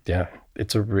dragon. Yeah,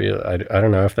 it's a real, I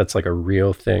don't know if that's like a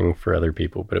real thing for other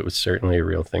people, but it was certainly a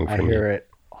real thing for me. I hear it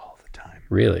all the time.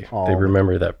 Really? They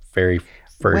remember that very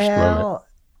first moment.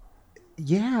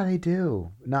 Yeah, they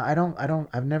do. No,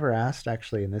 I've never asked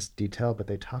actually in this detail, but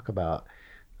they talk about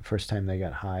the first time they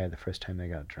got high, the first time they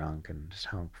got drunk, and just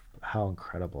how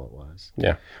incredible it was.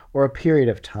 Yeah. Or a period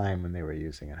of time when they were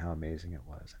using it, how amazing it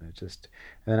was. And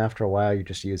then after a while, you're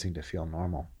just using to feel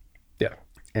normal. Yeah.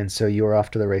 And so you were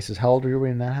off to the races. How old were you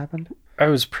when that happened? I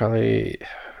was probably,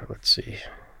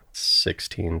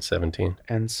 16, 17.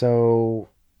 And so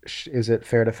is it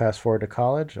fair to fast forward to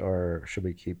college, or should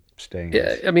we keep staying?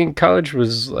 Yeah, I mean, college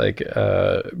was like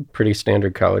pretty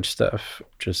standard college stuff,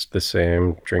 just the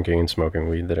same drinking and smoking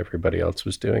weed that everybody else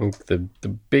was doing. The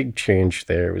big change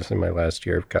there was in my last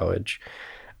year of college.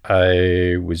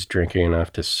 I was drinking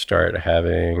enough to start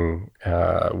having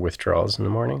withdrawals in the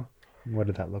morning. What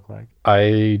did that look like?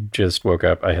 I just woke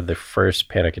up. I had the first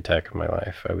panic attack of my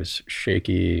life. I was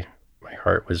shaky. My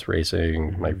heart was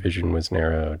racing. My vision was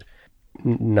narrowed.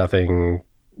 Nothing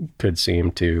could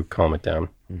seem to calm it down,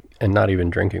 and not even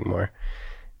drinking more.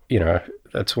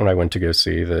 That's when I went to go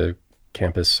see the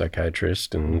campus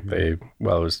psychiatrist, and it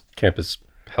was campus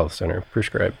health center,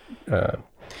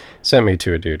 sent me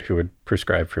to a dude who would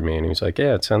prescribe for me. And he was like,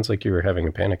 yeah, it sounds like you were having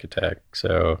a panic attack.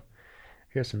 So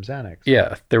here's some Xanax.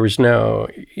 Yeah, there was no,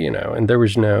 and there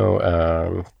was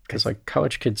no, because like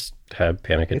college kids have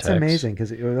panic attacks. It's amazing because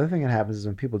the other thing that happens is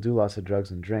when people do lots of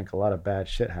drugs and drink, a lot of bad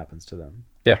shit happens to them.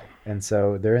 Yeah. And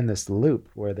so they're in this loop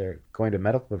where they're going to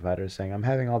medical providers saying, I'm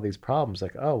having all these problems.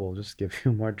 Like, oh, we'll just give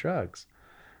you more drugs.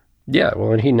 Yeah,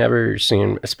 well, and he never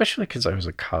seemed, especially because I was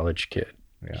a college kid,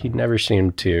 he never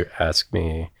seemed to ask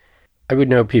me. I would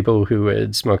know people who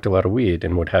had smoked a lot of weed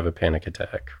and would have a panic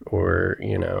attack. Or,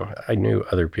 I knew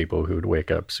other people who would wake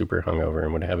up super hungover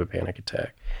and would have a panic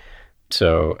attack.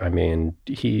 So, I mean,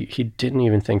 he didn't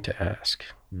even think to ask,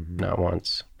 not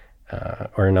once.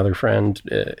 Or another friend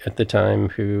at the time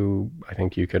who I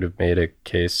think you could have made a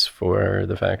case for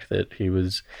the fact that he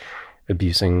was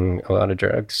abusing a lot of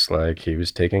drugs. Like he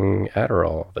was taking Adderall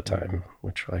all the time,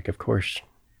 which, like, of course,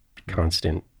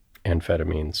 constant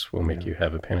amphetamines will make you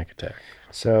have a panic attack.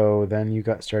 So then you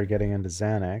started getting into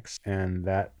Xanax, and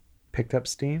that picked up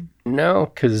steam?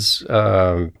 No, because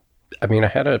I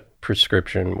had a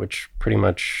prescription which pretty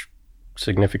much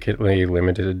significantly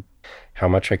limited how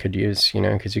much I could use,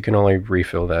 because you can only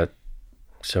refill that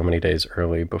so many days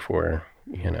early before,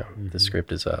 the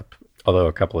script is up. Although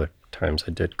a couple of times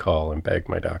I did call and beg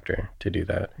my doctor to do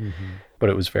that,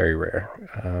 but it was very rare.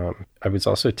 I was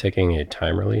also taking a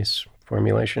time release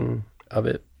formulation of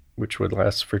it, which would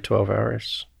last for 12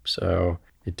 hours. So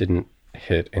it didn't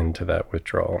hit into that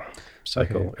withdrawal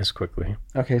cycle as quickly.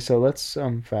 Okay, so let's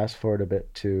fast forward a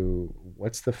bit to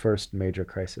what's the first major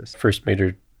crisis? First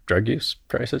major drug use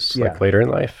crisis, like later in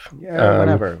life? Yeah,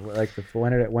 whenever. Like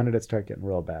when did it start getting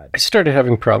real bad? I started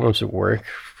having problems at work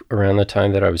around the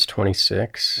time that I was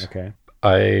 26. Okay.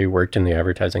 I worked in the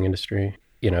advertising industry.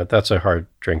 That's a hard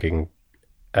drinking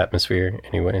atmosphere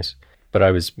anyways. But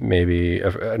I was maybe,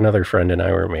 another friend and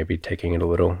I were maybe taking it a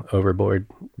little overboard,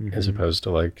 as opposed to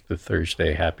like the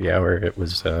Thursday happy hour. It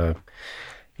was,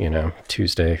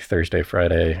 Tuesday, Thursday,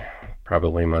 Friday,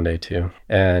 probably Monday too.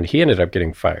 And he ended up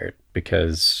getting fired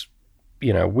because,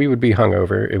 we would be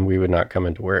hungover and we would not come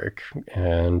into work.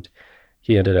 And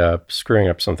he ended up screwing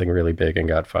up something really big and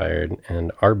got fired.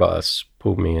 And our boss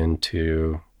pulled me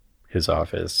into his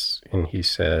office and he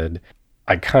said,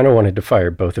 I kind of wanted to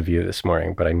fire both of you this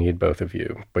morning, but I need both of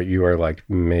you. But you are like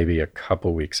maybe a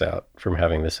couple weeks out from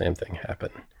having the same thing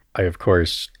happen. I, of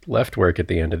course, left work at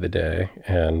the end of the day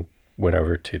and went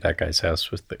over to that guy's house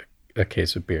with a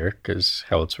case of beer because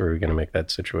how else were we going to make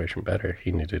that situation better?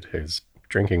 He needed his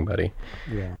drinking buddy.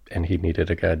 Yeah. And he needed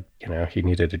he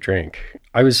needed a drink.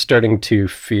 I was starting to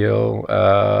feel,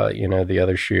 the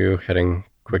other shoe heading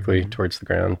quickly towards the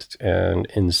ground. And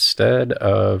instead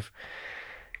of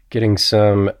getting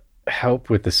some help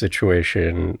with the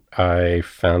situation, I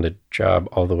found a job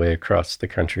all the way across the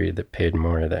country that paid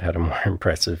more, that had a more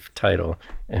impressive title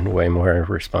and way more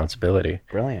responsibility.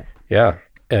 Brilliant. Yeah.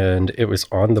 And it was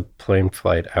on the plane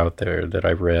flight out there that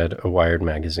I read a Wired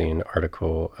magazine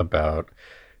article about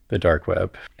the dark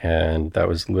web. And that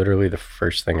was literally the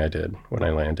first thing I did when I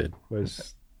landed.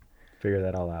 Was figure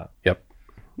that all out. Yep.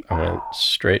 I went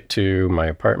straight to my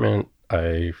apartment.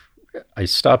 I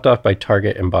stopped off by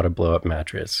Target and bought a blow-up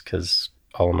mattress because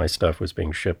all of my stuff was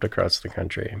being shipped across the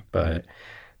country. But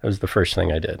that was the first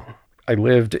thing I did. I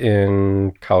lived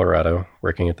in Colorado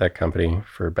working at that company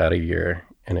for about a year,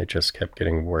 and it just kept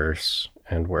getting worse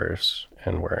and worse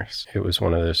and worse. It was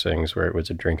one of those things where it was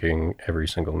a drinking every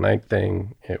single night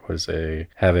thing. It was a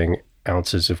having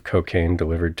ounces of cocaine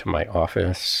delivered to my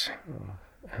office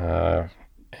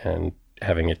and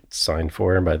having it signed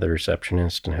for by the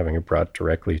receptionist and having it brought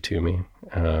directly to me.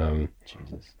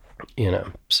 Jesus.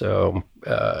 So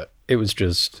it was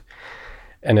just,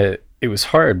 and it was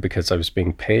hard because I was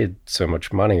being paid so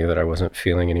much money that I wasn't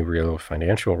feeling any real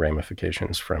financial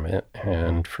ramifications from it.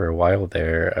 And for a while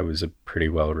there, I was a pretty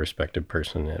well-respected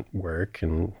person at work,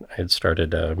 and I had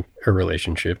started a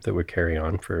relationship that would carry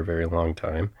on for a very long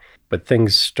time. But I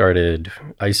started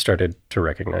to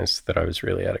recognize that I was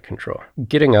really out of control.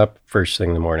 Getting up first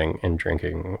thing in the morning and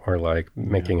drinking, or like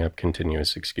making up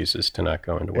continuous excuses to not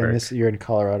go into work. And you're in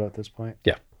Colorado at this point?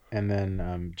 Yeah. And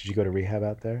then did you go to rehab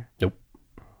out there? Nope.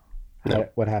 No.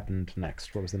 What happened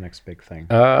next? What was the next big thing?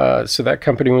 So that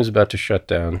company was about to shut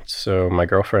down. So my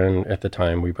girlfriend at the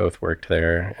time, we both worked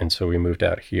there. And so we moved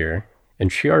out here.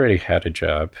 And she already had a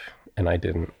job and I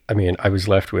didn't. I mean, I was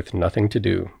left with nothing to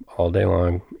do all day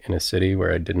long in a city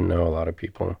where I didn't know a lot of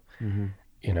people.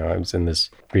 I was in this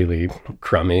really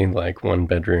crummy, like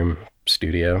 1-bedroom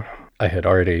studio. I had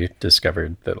already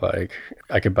discovered that like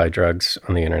I could buy drugs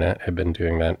on the internet. Had been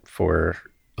doing that for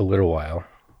a little while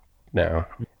now.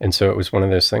 And so it was one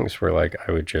of those things where like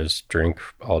I would just drink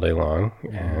all day long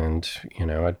and, you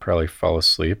know, I'd probably fall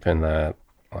asleep in that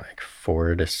like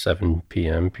 4 to 7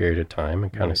 p.m. period of time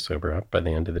and kind of sober up by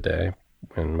the end of the day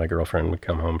when my girlfriend would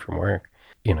come home from work.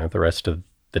 You know, the rest of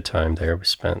the time there was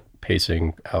spent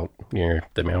pacing out near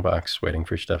the mailbox waiting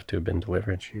for stuff to have been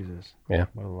delivered. Jesus. Yeah.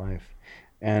 What a life.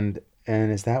 And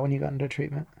is that when you got into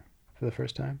treatment for the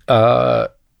first time? I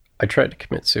tried to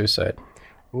commit suicide.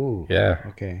 Ooh. Yeah.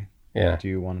 Okay. Yeah. Do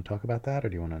you want to talk about that or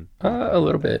do you want to? A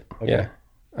little bit. Okay. Yeah.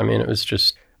 I mean, it was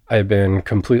just, I had been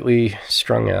completely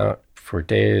strung out for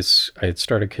days. I had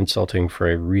started consulting for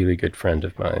a really good friend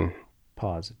of mine.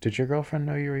 Pause. Did your girlfriend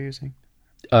know you were using?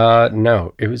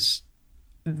 No, it was,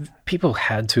 people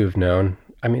had to have known.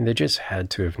 I mean, they just had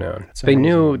to have known. They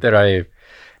knew that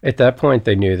at that point,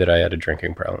 they knew that I had a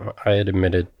drinking problem. I had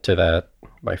admitted to that.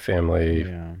 My family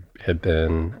had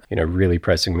been, you know, really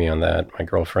pressing me on that. My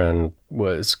girlfriend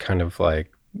was kind of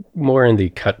like more in the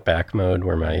cut back mode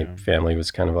where my family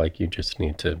was kind of like, you just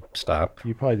need to stop.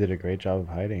 You probably did a great job of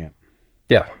hiding it.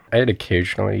 Yeah. I had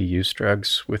occasionally used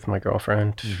drugs with my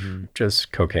girlfriend,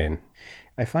 just cocaine.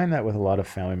 I find that with a lot of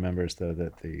family members, though,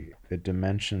 that the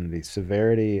dimension, the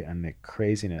severity and the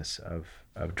craziness of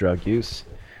drug use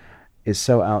is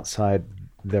so outside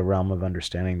the realm of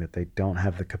understanding that they don't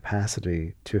have the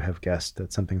capacity to have guessed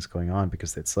that something's going on,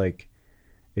 because it's like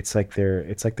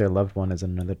their loved one is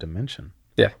in another dimension.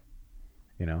 Yeah.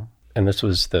 You know? And this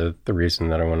was the reason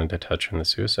that I wanted to touch on the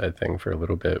suicide thing for a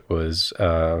little bit was,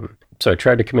 so I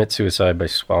tried to commit suicide by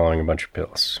swallowing a bunch of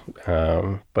pills,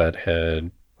 but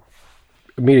had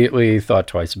immediately thought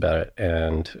twice about it.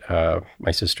 And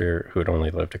my sister, who had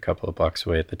only lived a couple of blocks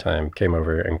away at the time, came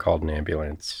over and called an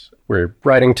ambulance. We're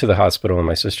riding to the hospital and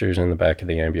my sister's in the back of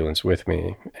the ambulance with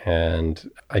me.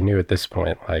 And I knew at this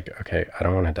point, like, okay, I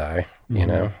don't want to die, you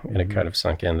know? And it kind of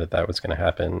sunk in that was going to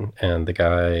happen. And the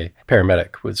guy,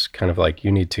 paramedic, was kind of like,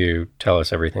 you need to tell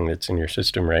us everything that's in your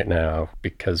system right now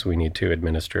because we need to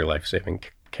administer life-saving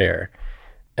care.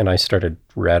 And I started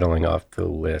rattling off the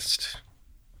list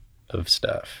of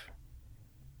stuff.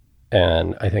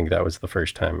 And I think that was the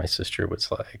first time my sister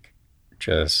was like,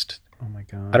 just, oh my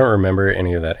God. I don't remember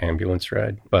any of that ambulance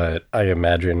ride, but I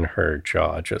imagine her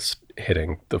jaw just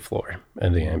hitting the floor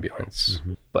in the ambulance.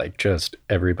 Like just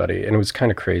everybody. And it was kind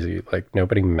of crazy. Like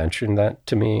nobody mentioned that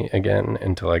to me again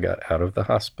until I got out of the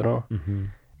hospital.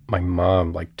 My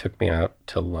mom like took me out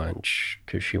to lunch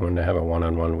because she wanted to have a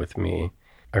one-on-one with me.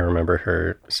 I remember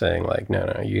her saying like,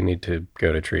 no, you need to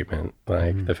go to treatment.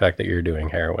 Like the fact that you're doing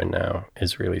heroin now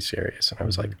is really serious. And I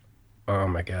was like, oh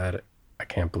my God, I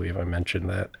can't believe I mentioned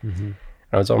that. And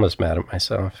I was almost mad at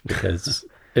myself because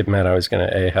it meant I was going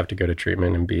to A, have to go to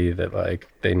treatment, and B, that like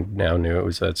they now knew it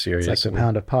was that serious. It's like a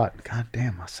pound of pot. God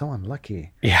damn, I'm so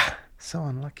unlucky. Yeah. So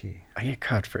unlucky. I get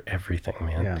caught for everything,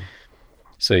 man.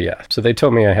 Yeah. So they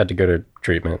told me I had to go to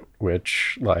treatment,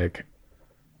 which like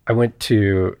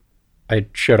I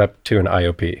showed up to an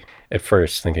IOP at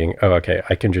first thinking, oh, okay,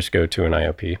 I can just go to an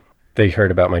IOP. They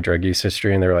heard about my drug use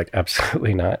history and they were like,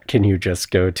 absolutely not. Can you just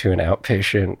go to an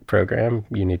outpatient program?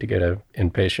 You need to get an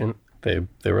inpatient.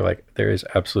 They were like, there is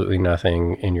absolutely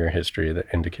nothing in your history that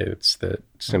indicates that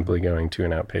simply going to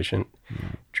an outpatient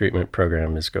treatment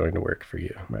program is going to work for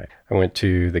you. Right. I went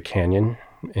to the Canyon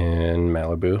in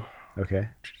Malibu. Okay.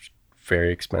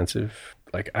 Very expensive.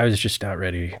 Like I was just not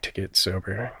ready to get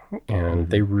sober, and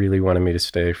they really wanted me to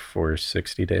stay for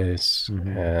 60 days.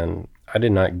 And I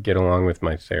did not get along with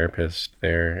my therapist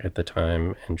there at the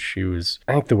time. And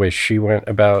I think the way she went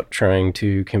about trying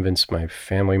to convince my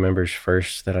family members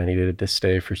first that I needed to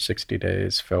stay for 60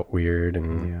 days felt weird.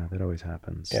 And yeah, that always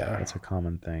happens. Yeah. That's a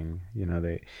common thing. You know,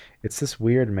 it's this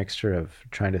weird mixture of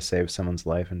trying to save someone's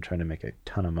life and trying to make a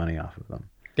ton of money off of them.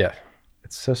 Yeah.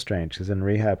 It's so strange because in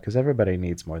rehab, because everybody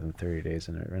needs more than 30 days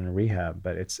in a rehab,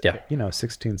 but it's, you know,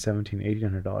 $1,600,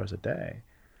 $1,700, $1,800 a day.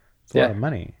 It's a lot of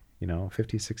money, you know,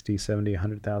 $50,000, $60,000,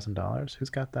 $70,000, $100,000.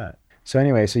 Who's got that? So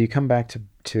anyway, so you come back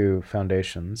to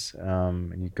Foundations,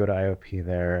 and you go to IOP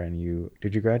there, and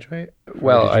did you graduate?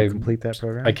 Well, did you complete that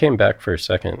program? I came back for a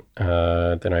second,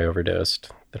 then I overdosed.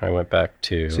 Then I went back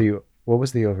to... So what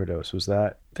was the overdose? Was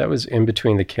that... That was in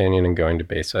between the Canyon and going to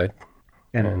Bayside.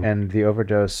 And the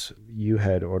overdose, you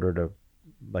had ordered a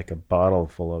bottle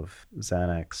full of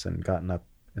Xanax and gotten up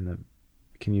in the...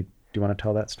 Do you want to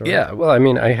tell that story? Yeah, well, I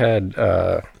mean, I had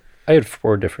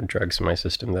 4 different drugs in my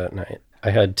system that night.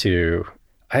 I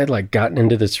had like gotten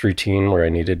into this routine where I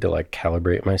needed to like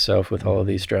calibrate myself with all of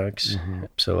these drugs.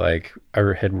 So like I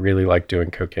had really liked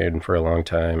doing cocaine for a long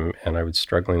time, and I was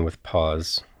struggling with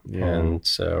pause. Yeah. And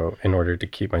so in order to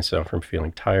keep myself from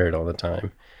feeling tired all the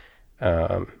time,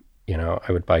 you know,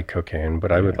 I would buy cocaine,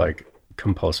 but I would like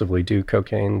compulsively do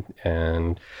cocaine,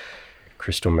 and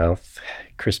crystal meth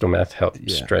helped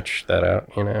stretch that out,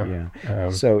 you know? Yeah.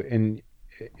 So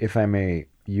if I may,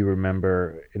 you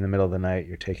remember in the middle of the night,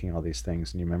 you're taking all these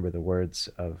things, and you remember the words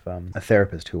of a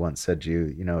therapist who once said to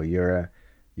you, you know, you're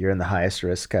in the highest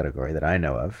risk category that I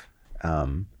know of.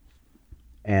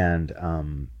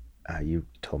 You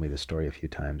told me this story a few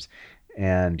times,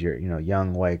 and you're, you know,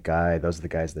 young white guy, those are the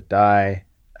guys that die.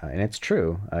 And it's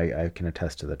true. I can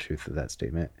attest to the truth of that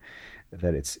statement,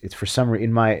 that it's for some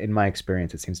reason, in my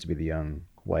experience, it seems to be the young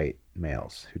white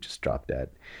males who just drop dead.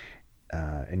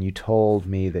 And you told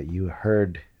me that you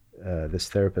heard this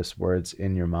therapist's words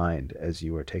in your mind as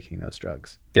you were taking those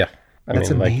drugs. Yeah.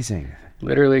 That's amazing. Like,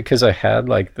 literally, because I had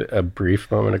like a brief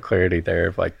moment of clarity there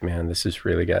of like, man, this has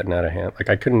really gotten out of hand.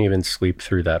 Like I couldn't even sleep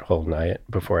through that whole night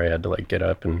before I had to like get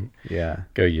up and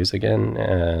go use again.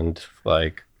 And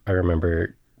like, I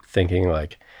remember thinking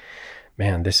like,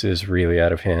 man, this is really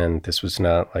out of hand. This was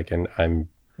not like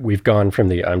we've gone from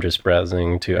the I'm just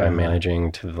browsing to I'm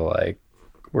managing to the like,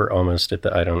 we're almost at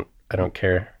the I don't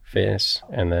care phase.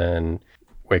 And then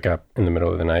wake up in the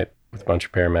middle of the night with a bunch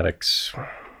of paramedics.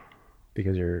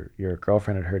 Because your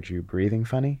girlfriend had heard you breathing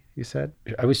funny, you said?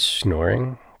 I was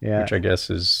snoring, which I guess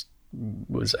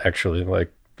was actually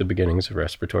like the beginnings of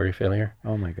respiratory failure.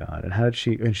 Oh my God. And how did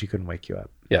she, and she couldn't wake you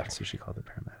up? Yeah. So she called the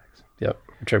paramedics. Yep.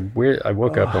 Which I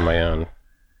woke up on my own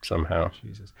somehow.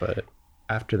 Jesus. But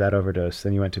after that overdose,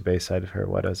 then you went to Bayside for,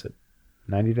 what is it,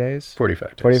 90 days? 45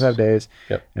 days. 45 days.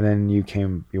 Yep. And then you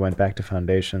went back to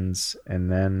Foundations,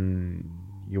 and then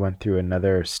you went through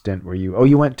another stint where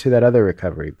you went to that other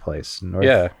recovery place,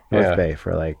 North Bay,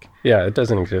 for like... Yeah, it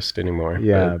doesn't exist anymore.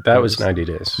 Yeah. That was 90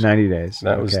 days. 90 days.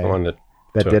 That was the one that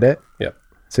did it? Yep.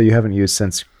 So you haven't used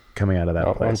since coming out of that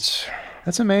place? Once.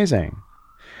 That's amazing.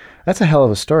 That's a hell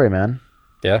of a story, man.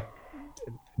 Yeah.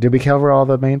 Did we cover all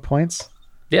the main points?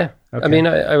 Yeah. Okay. I mean,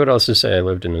 I would also say I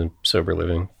lived in a sober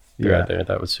living throughout there.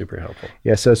 That was super helpful.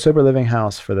 Yeah. So Sober Living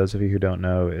House, for those of you who don't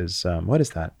know, is what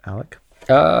is that, Alec?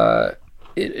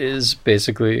 It is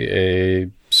basically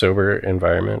a sober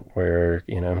environment where,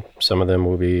 you know, some of them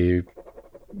will be,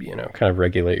 you know, kind of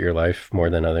regulate your life more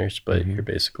than others, but you're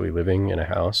basically living in a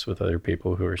house with other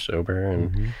people who are sober,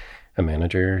 and a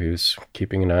manager who's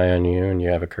keeping an eye on you, and you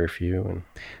have a curfew. And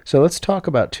so let's talk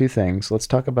about two things. Let's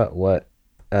talk about what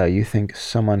you think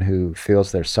someone who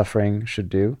feels they're suffering should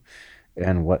do,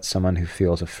 and what someone who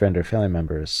feels a friend or family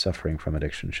member is suffering from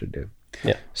addiction should do.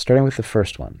 Yeah. Starting with the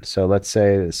first one. So let's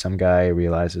say that some guy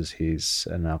realizes he's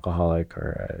an alcoholic,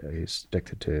 or he's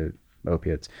addicted to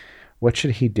opiates. What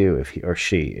should he do if he or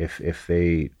she, if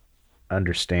they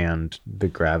understand the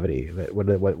gravity? What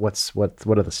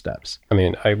are the steps? I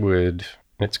mean,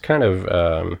 it's kind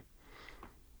of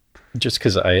just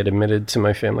because I had admitted to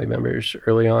my family members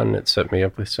early on, it set me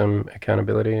up with some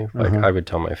accountability. Like I would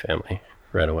tell my family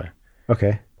right away.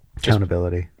 Okay.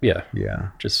 Accountability. Yeah. Yeah.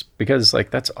 Just because like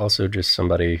that's also just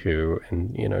somebody who,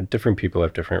 and you know, different people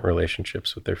have different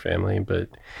relationships with their family, but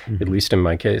at least in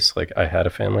my case, like I had a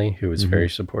family who was very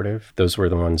supportive. Those were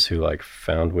the ones who like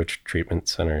found which treatment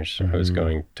centers I was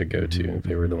going to go to.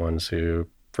 They were the ones who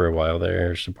for a while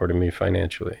there supported me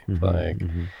financially.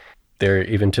 They're,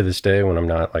 even to this day, when I'm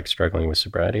not like struggling with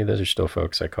sobriety, those are still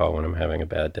folks I call when I'm having a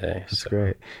bad day. That's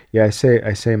great. Yeah, I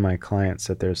say my clients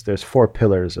that there's four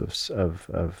pillars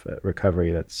of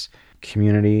recovery. That's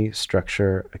community,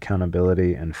 structure,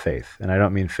 accountability, and faith. And I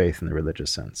don't mean faith in the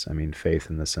religious sense. I mean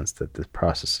faith in the sense that the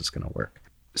process is going to work.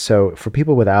 So for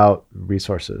people without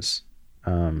resources,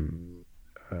 do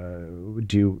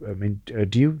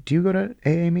you go to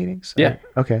AA meetings? Yeah.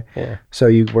 Okay. Yeah. So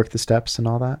you work the steps and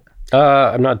all that?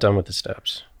 I'm not done with the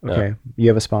steps. No. Okay. You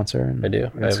have a sponsor? I do.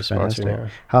 I have a sponsor now.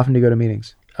 How often do you go to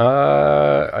meetings?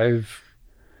 I've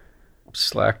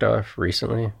slacked off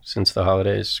recently since the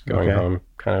holidays. Going home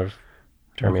kind of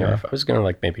turned me off. I was going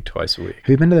like maybe twice a week. Have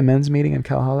you been to the men's meeting in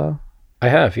Cal Hollow? I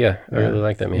have, yeah. I really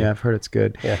like that meeting. Yeah, I've heard it's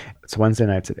good. Yeah. It's Wednesday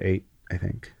nights at 8, I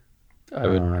think. I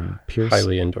would Pierce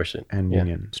highly endorse it. and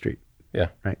Union Street. Yeah.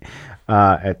 Right.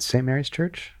 At St. Mary's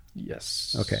Church?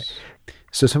 Yes. Okay.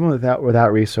 So someone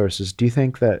without resources, do you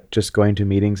think that just going to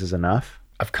meetings is enough?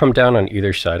 I've come down on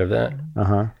either side of that.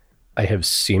 Uh-huh. I have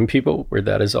seen people where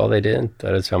that is all they did.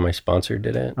 That is how my sponsor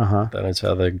did it. Uh-huh. That is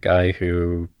how the guy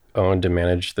who owned and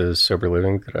managed the sober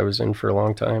living that I was in for a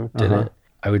long time did it.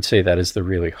 I would say that is the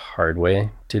really hard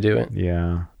way to do it.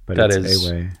 Yeah, but that it's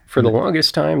is, a way. For the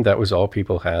longest time, that was all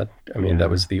people had. I mean, that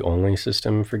was the only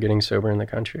system for getting sober in the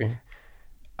country.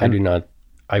 I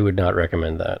would not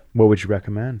recommend that. What would you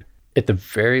recommend? At the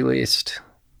very least,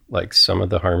 like some of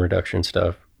the harm reduction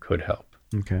stuff could help.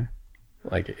 Okay.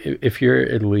 Like if you're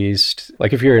at least,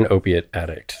 like if you're an opiate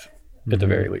addict, at the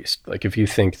very least, like if you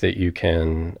think that you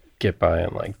can get by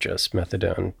on like just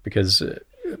methadone, because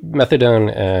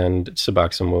methadone and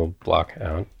Suboxone will block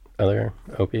out other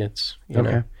opiates, you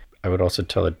know. I would also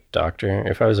tell a doctor.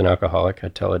 If I was an alcoholic,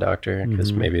 I'd tell a doctor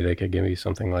because maybe they could give me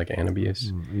something like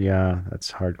Antabuse. Yeah,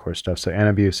 that's hardcore stuff. So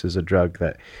Antabuse is a drug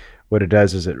that what it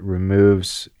does is it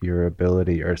removes your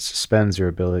ability or suspends your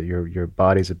ability, your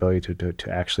body's ability to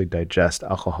actually digest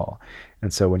alcohol.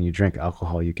 And so when you drink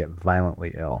alcohol, you get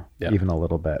violently ill, even a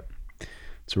little bit.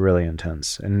 It's really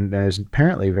intense. And there's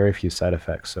apparently very few side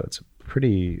effects. So it's a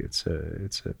pretty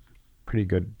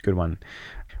good one.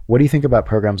 What do you think about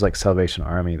programs like Salvation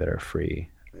Army that are free,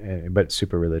 but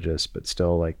super religious, but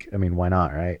still like, I mean, why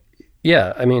not, right?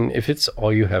 Yeah, I mean, if it's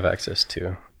all you have access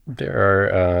to,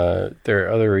 there are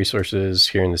other resources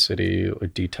here in the city,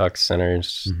 like detox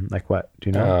centers. Like what? Do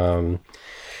you know?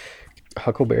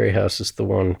 Huckleberry House is the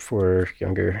one for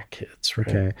younger kids, right?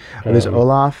 Okay. There's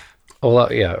Olaf.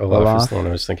 Olaf is the one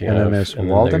I was thinking of. And then there's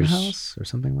Walden House or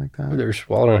something like that. There's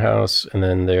Walden House, and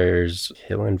then there's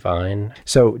Hill and Vine.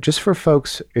 So just for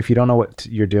folks, if you don't know what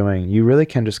you're doing, you really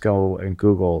can just go and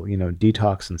Google,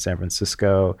 detox in San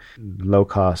Francisco,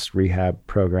 low-cost rehab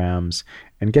programs,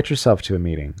 and get yourself to a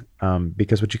meeting.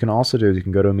 Because what you can also do is you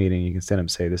can go to a meeting, you can stand up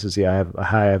and say, I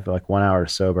have like 1 hour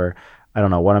sober. I don't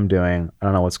know what I'm doing. I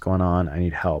don't know what's going on. I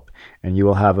need help. And you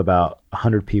will have about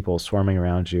 100 people swarming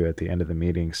around you at the end of the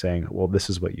meeting saying, well, this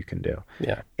is what you can do.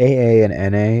 Yeah. AA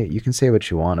and NA, you can say what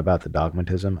you want about the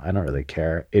dogmatism. I don't really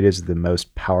care. It is the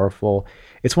most powerful.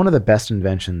 It's one of the best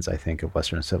inventions, I think, of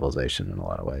Western civilization in a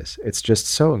lot of ways. It's just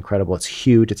so incredible. It's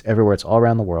huge. It's everywhere. It's all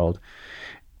around the world.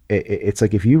 It's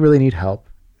like if you really need help,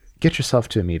 get yourself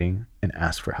to a meeting and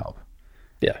ask for help.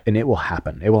 Yeah. And it will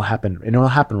happen. It will happen. And it will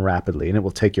happen rapidly, and it will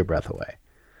take your breath away.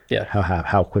 Yeah.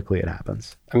 How quickly it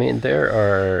happens. I mean,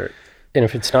 and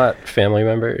if it's not family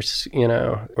members,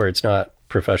 or it's not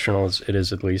professionals, it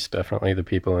is at least definitely the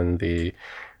people in the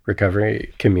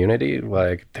recovery community.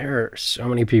 Like there are so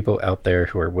many people out there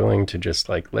who are willing to just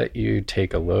like let you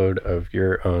take a load of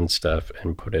your own stuff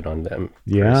and put it on them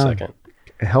for a second.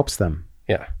 It helps them.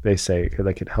 Yeah. They say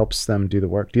like it helps them do the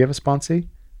work. Do you have a sponsee?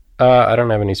 I don't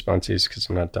have any sponsees because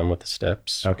I'm not done with the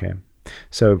steps. Okay.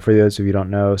 So for those of you who don't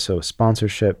know, so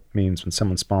sponsorship means when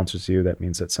someone sponsors you, that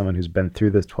means that someone who's been through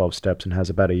the 12 steps and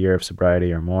has about a year of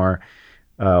sobriety or more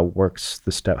helps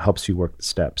you work the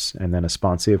steps. And then a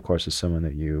sponsee, of course, is someone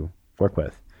that you work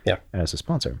with as a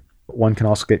sponsor. One can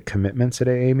also get commitments at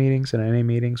AA meetings and NA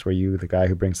meetings where you, the guy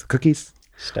who brings the cookies,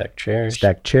 stack chairs,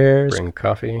 bring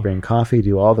coffee,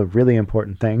 do all the really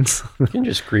important things. You can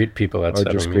just greet people outside.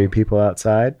 Or just greet people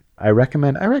outside. I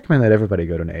recommend that everybody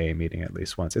go to an AA meeting at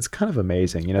least once. It's kind of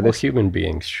amazing. Human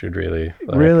beings should really.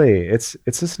 It's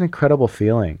just an incredible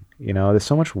feeling. There's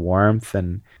so much warmth,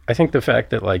 and I think the fact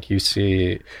that like you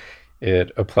see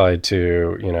it applied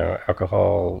to,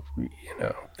 alcohol,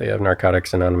 they have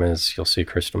Narcotics Anonymous, you'll see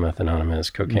Crystal Meth Anonymous,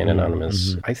 Cocaine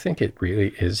Anonymous. I think it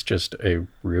really is just a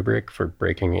rubric for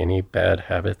breaking any bad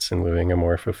habits and living a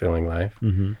more fulfilling life.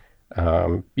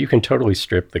 You can totally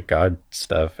strip the God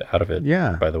stuff out of it.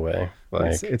 Yeah. By the way,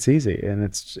 it's easy, and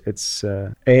it's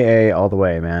AA all the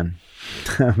way, man.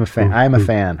 I'm a fan. I'm a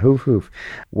fan. Hoof hoof.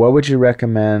 What would you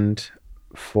recommend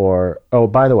for? Oh,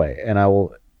 by the way, and I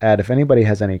will add, if anybody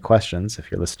has any questions, if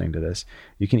you're listening to this,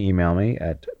 you can email me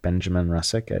at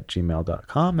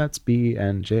benjaminrussick@gmail.com. That's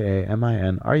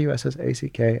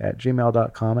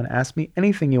benjaminrussick@gmail.com, and ask me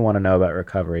anything you want to know about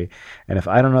recovery. And if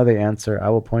I don't know the answer, I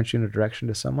will point you in a direction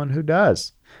to someone who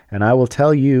does. And I will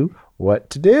tell you what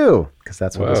to do, because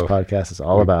that's what this podcast is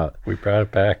all about. We brought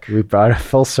it back. We brought it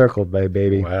full circle,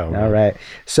 baby. Wow. All right.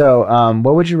 So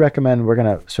what would you recommend? We're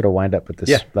going to sort of wind up with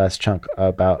this last chunk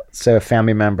about, say, a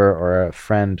family member or a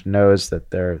friend knows that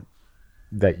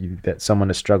that someone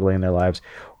is struggling in their lives.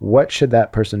 What should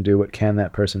that person do? What can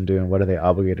that person do? And what are they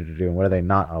obligated to do? And what are they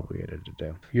not obligated to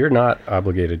do? You're not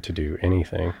obligated to do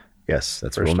anything. Yes,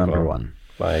 that's rule number one.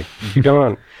 Like you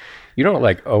don't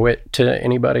like owe it to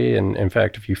anybody. And in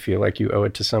fact, if you feel like you owe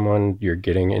it to someone, you're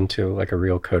getting into like a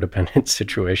real codependent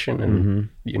situation, and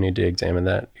you need to examine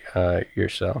that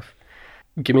yourself.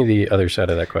 Give me the other side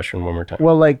of that question one more time.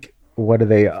 Well, like, what are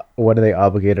they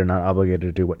obligated or not obligated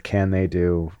to do? What can they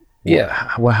do?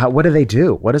 Yeah. What do they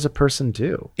do? What does a person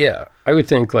do? Yeah. I would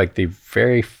think like the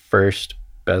very first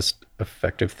best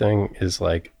effective thing is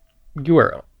like, you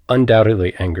are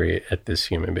undoubtedly angry at this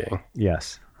human being.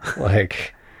 Yes.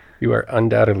 Like, you are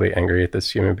undoubtedly angry at this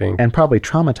human being. And probably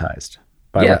traumatized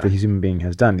by what the human being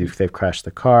has done. If they've crashed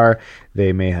the car,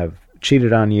 they may have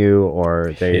cheated on you,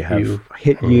 or they have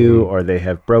hit you, or they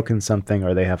have broken something,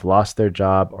 or they have lost their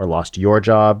job or lost your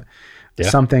job. Yeah.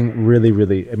 Something really,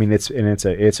 really, I mean, it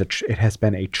has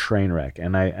been a train wreck.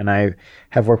 And I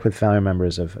have worked with family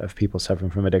members of people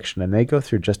suffering from addiction, and they go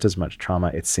through just as much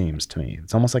trauma, it seems to me.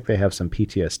 It's almost like they have some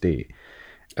PTSD.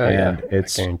 And I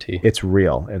guarantee. It's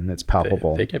real and it's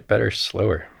palpable. They get better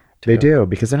slower. They do,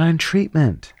 because they're not in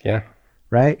treatment. Yeah.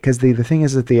 Right? Because the thing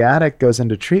is that the addict goes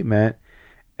into treatment,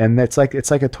 and it's like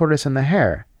a tortoise and the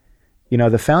hare. You know,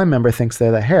 the family member thinks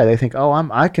they're the hare. They think, oh,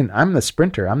 I'm the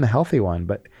sprinter, I'm the healthy one.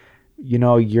 But you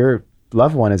know, your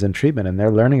loved one is in treatment and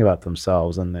they're learning about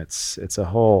themselves, and it's a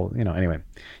whole, you know, anyway,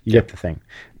 you get the thing.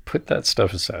 Put that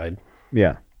stuff aside.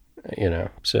 Yeah. You know,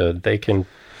 so they can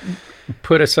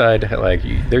put aside, like,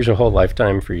 there's a whole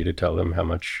lifetime for you to tell them how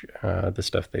much the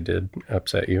stuff they did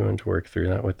upset you, and to work through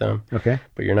that with them. Okay.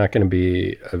 But you're not going to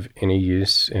be of any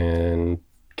use in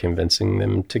convincing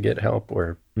them to get help,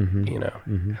 or, you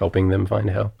know, helping them find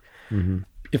help.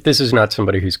 If this is not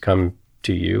somebody who's come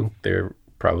to you, they're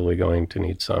probably going to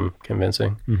need some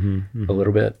convincing a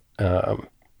little bit.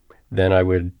 Then I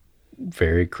would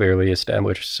very clearly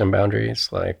establish some boundaries,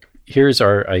 like, here's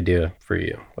our idea for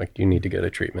you. Like, you need to go to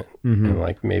treatment. And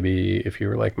like, maybe if you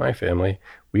were like my family,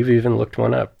 we've even looked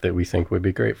one up that we think would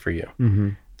be great for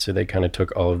you. So they kind of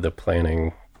took all of the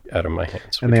planning out of my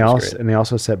hands. And they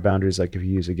also set boundaries, like, if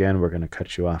you use again, we're going to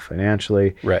cut you off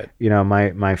financially. Right. You know,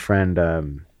 my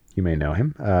friend, you may know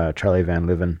him, Charlie Van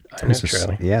Leeuwen. I know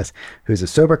Charlie. Yes, who's a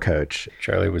sober coach.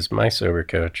 Charlie was my sober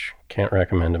coach. Can't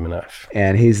recommend him enough.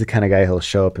 And he's the kind of guy who'll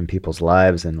show up in people's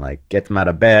lives and, like, get them out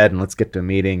of bed and let's get to a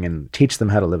meeting and teach them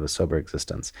how to live a sober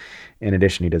existence. In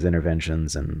addition, he does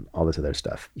interventions and all this other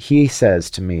stuff. He says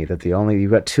to me that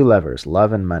you've got two levers,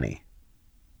 love and money.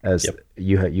 As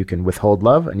you can withhold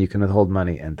love and you can withhold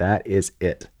money, and that is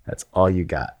it. That's all you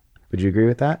got. Would you agree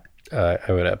with that? I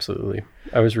would absolutely.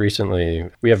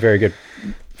 We have very good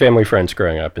family friends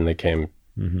growing up, and they came,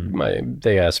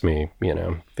 they asked me, you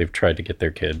know, they've tried to get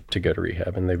their kid to go to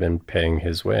rehab, and they've been paying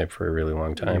his way for a really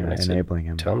long time. And I enabling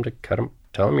said, tell him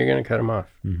you're going to cut him off.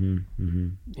 You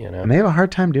know, and they have a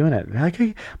hard time doing it. They're like,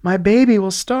 hey, my baby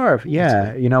will starve.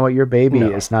 Yeah. You know what? Your baby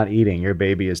is not eating. Your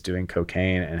baby is doing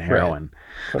cocaine and heroin.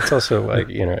 Right. It's also like,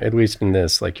 you know, at least in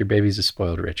this, like, your baby's a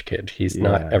spoiled rich kid. He's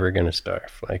not ever going to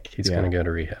starve. Like, he's going to go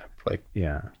to rehab. Like,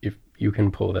 if you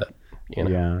can pull that, you know.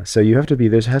 Yeah. So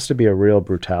there has to be a real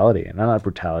brutality, and not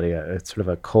brutality. It's sort of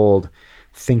a cold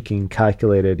thinking,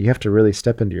 calculated. You have to really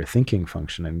step into your thinking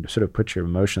function and sort of put your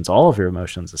emotions, all of your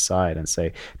emotions aside, and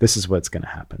say, this is what's going to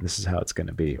happen. This is how it's going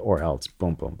to be, or else,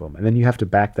 boom, boom, boom. And then you have to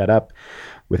back that up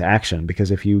with action,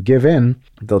 because if you give in,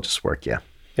 they'll just work you.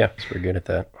 Yeah, we're good at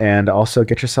that. And also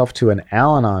get yourself to an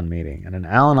Al-Anon meeting. And an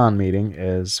Al-Anon meeting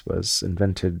was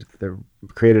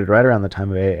created right around the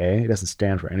time of AA. It doesn't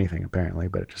stand for anything, apparently,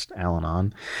 but it's just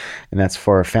Al-Anon. And that's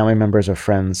for family members or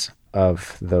friends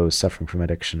of those suffering from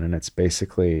addiction. And it's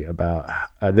basically about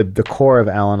the core of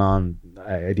Al-Anon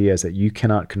idea is that you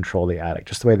cannot control the addict.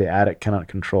 Just the way the addict cannot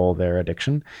control their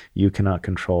addiction, you cannot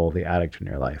control the addict in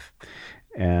your life.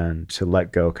 And to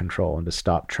let go control, and to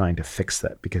stop trying to fix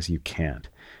that, because you can't.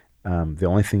 The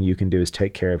only thing you can do is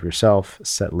take care of yourself,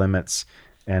 set limits,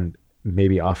 and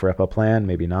maybe offer up a plan,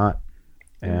 maybe not.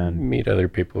 And meet other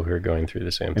people who are going through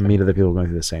the same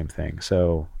thing.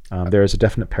 So there is a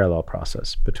definite parallel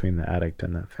process between the addict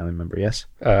and the family member. Yes?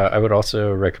 I would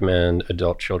also recommend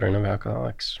Adult Children of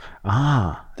Alcoholics.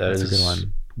 That's a good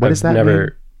one. What does that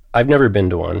mean? I've never been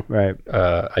to one. Right.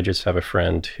 I just have a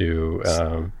friend who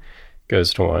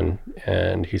goes to one,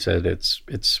 and he said it's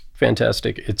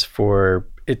fantastic.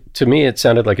 To me, it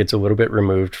sounded like it's a little bit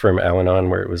removed from Al-Anon,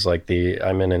 where it was like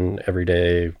I'm in an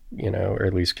everyday, you know, or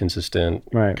at least consistent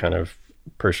kind of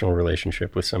personal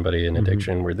relationship with somebody in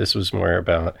addiction, where this was more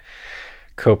about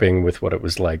coping with what it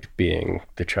was like being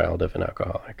the child of an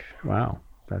alcoholic. Wow,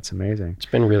 that's amazing. It's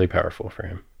been really powerful for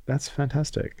him. That's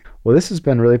fantastic. Well, this has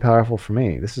been really powerful for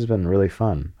me. This has been really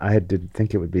fun. I didn't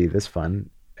think it would be this fun.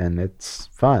 And it's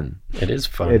fun. It is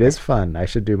fun. It is fun. I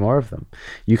should do more of them.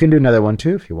 You can do another one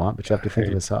too if you want, but you have to think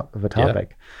of a topic.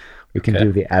 Yeah. We can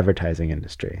do the advertising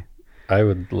industry. I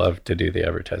would love to do the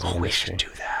advertising industry. We should do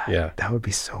that. Yeah. That would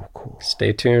be so cool.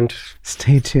 Stay tuned.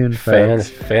 Stay tuned, folks.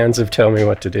 Fans of Tell Me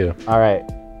What to Do. All right.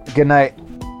 Good night.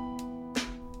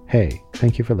 Hey,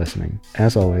 thank you for listening.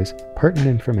 As always, pertinent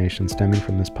information stemming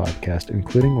from this podcast,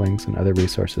 including links and other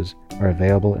resources, are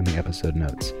available in the episode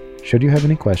notes. Should you have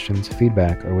any questions,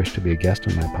 feedback, or wish to be a guest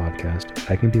on my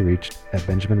podcast, I can be reached at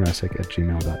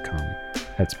benjaminrussick@gmail.com.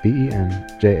 That's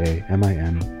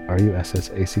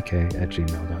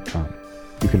BenjaminRussack@gmail.com.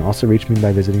 You can also reach me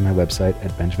by visiting my website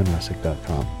at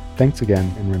benjaminrussick.com. Thanks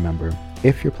again, and remember,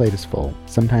 if your plate is full,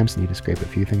 sometimes you need to scrape a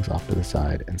few things off to the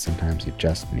side, and sometimes you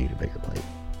just need a bigger plate.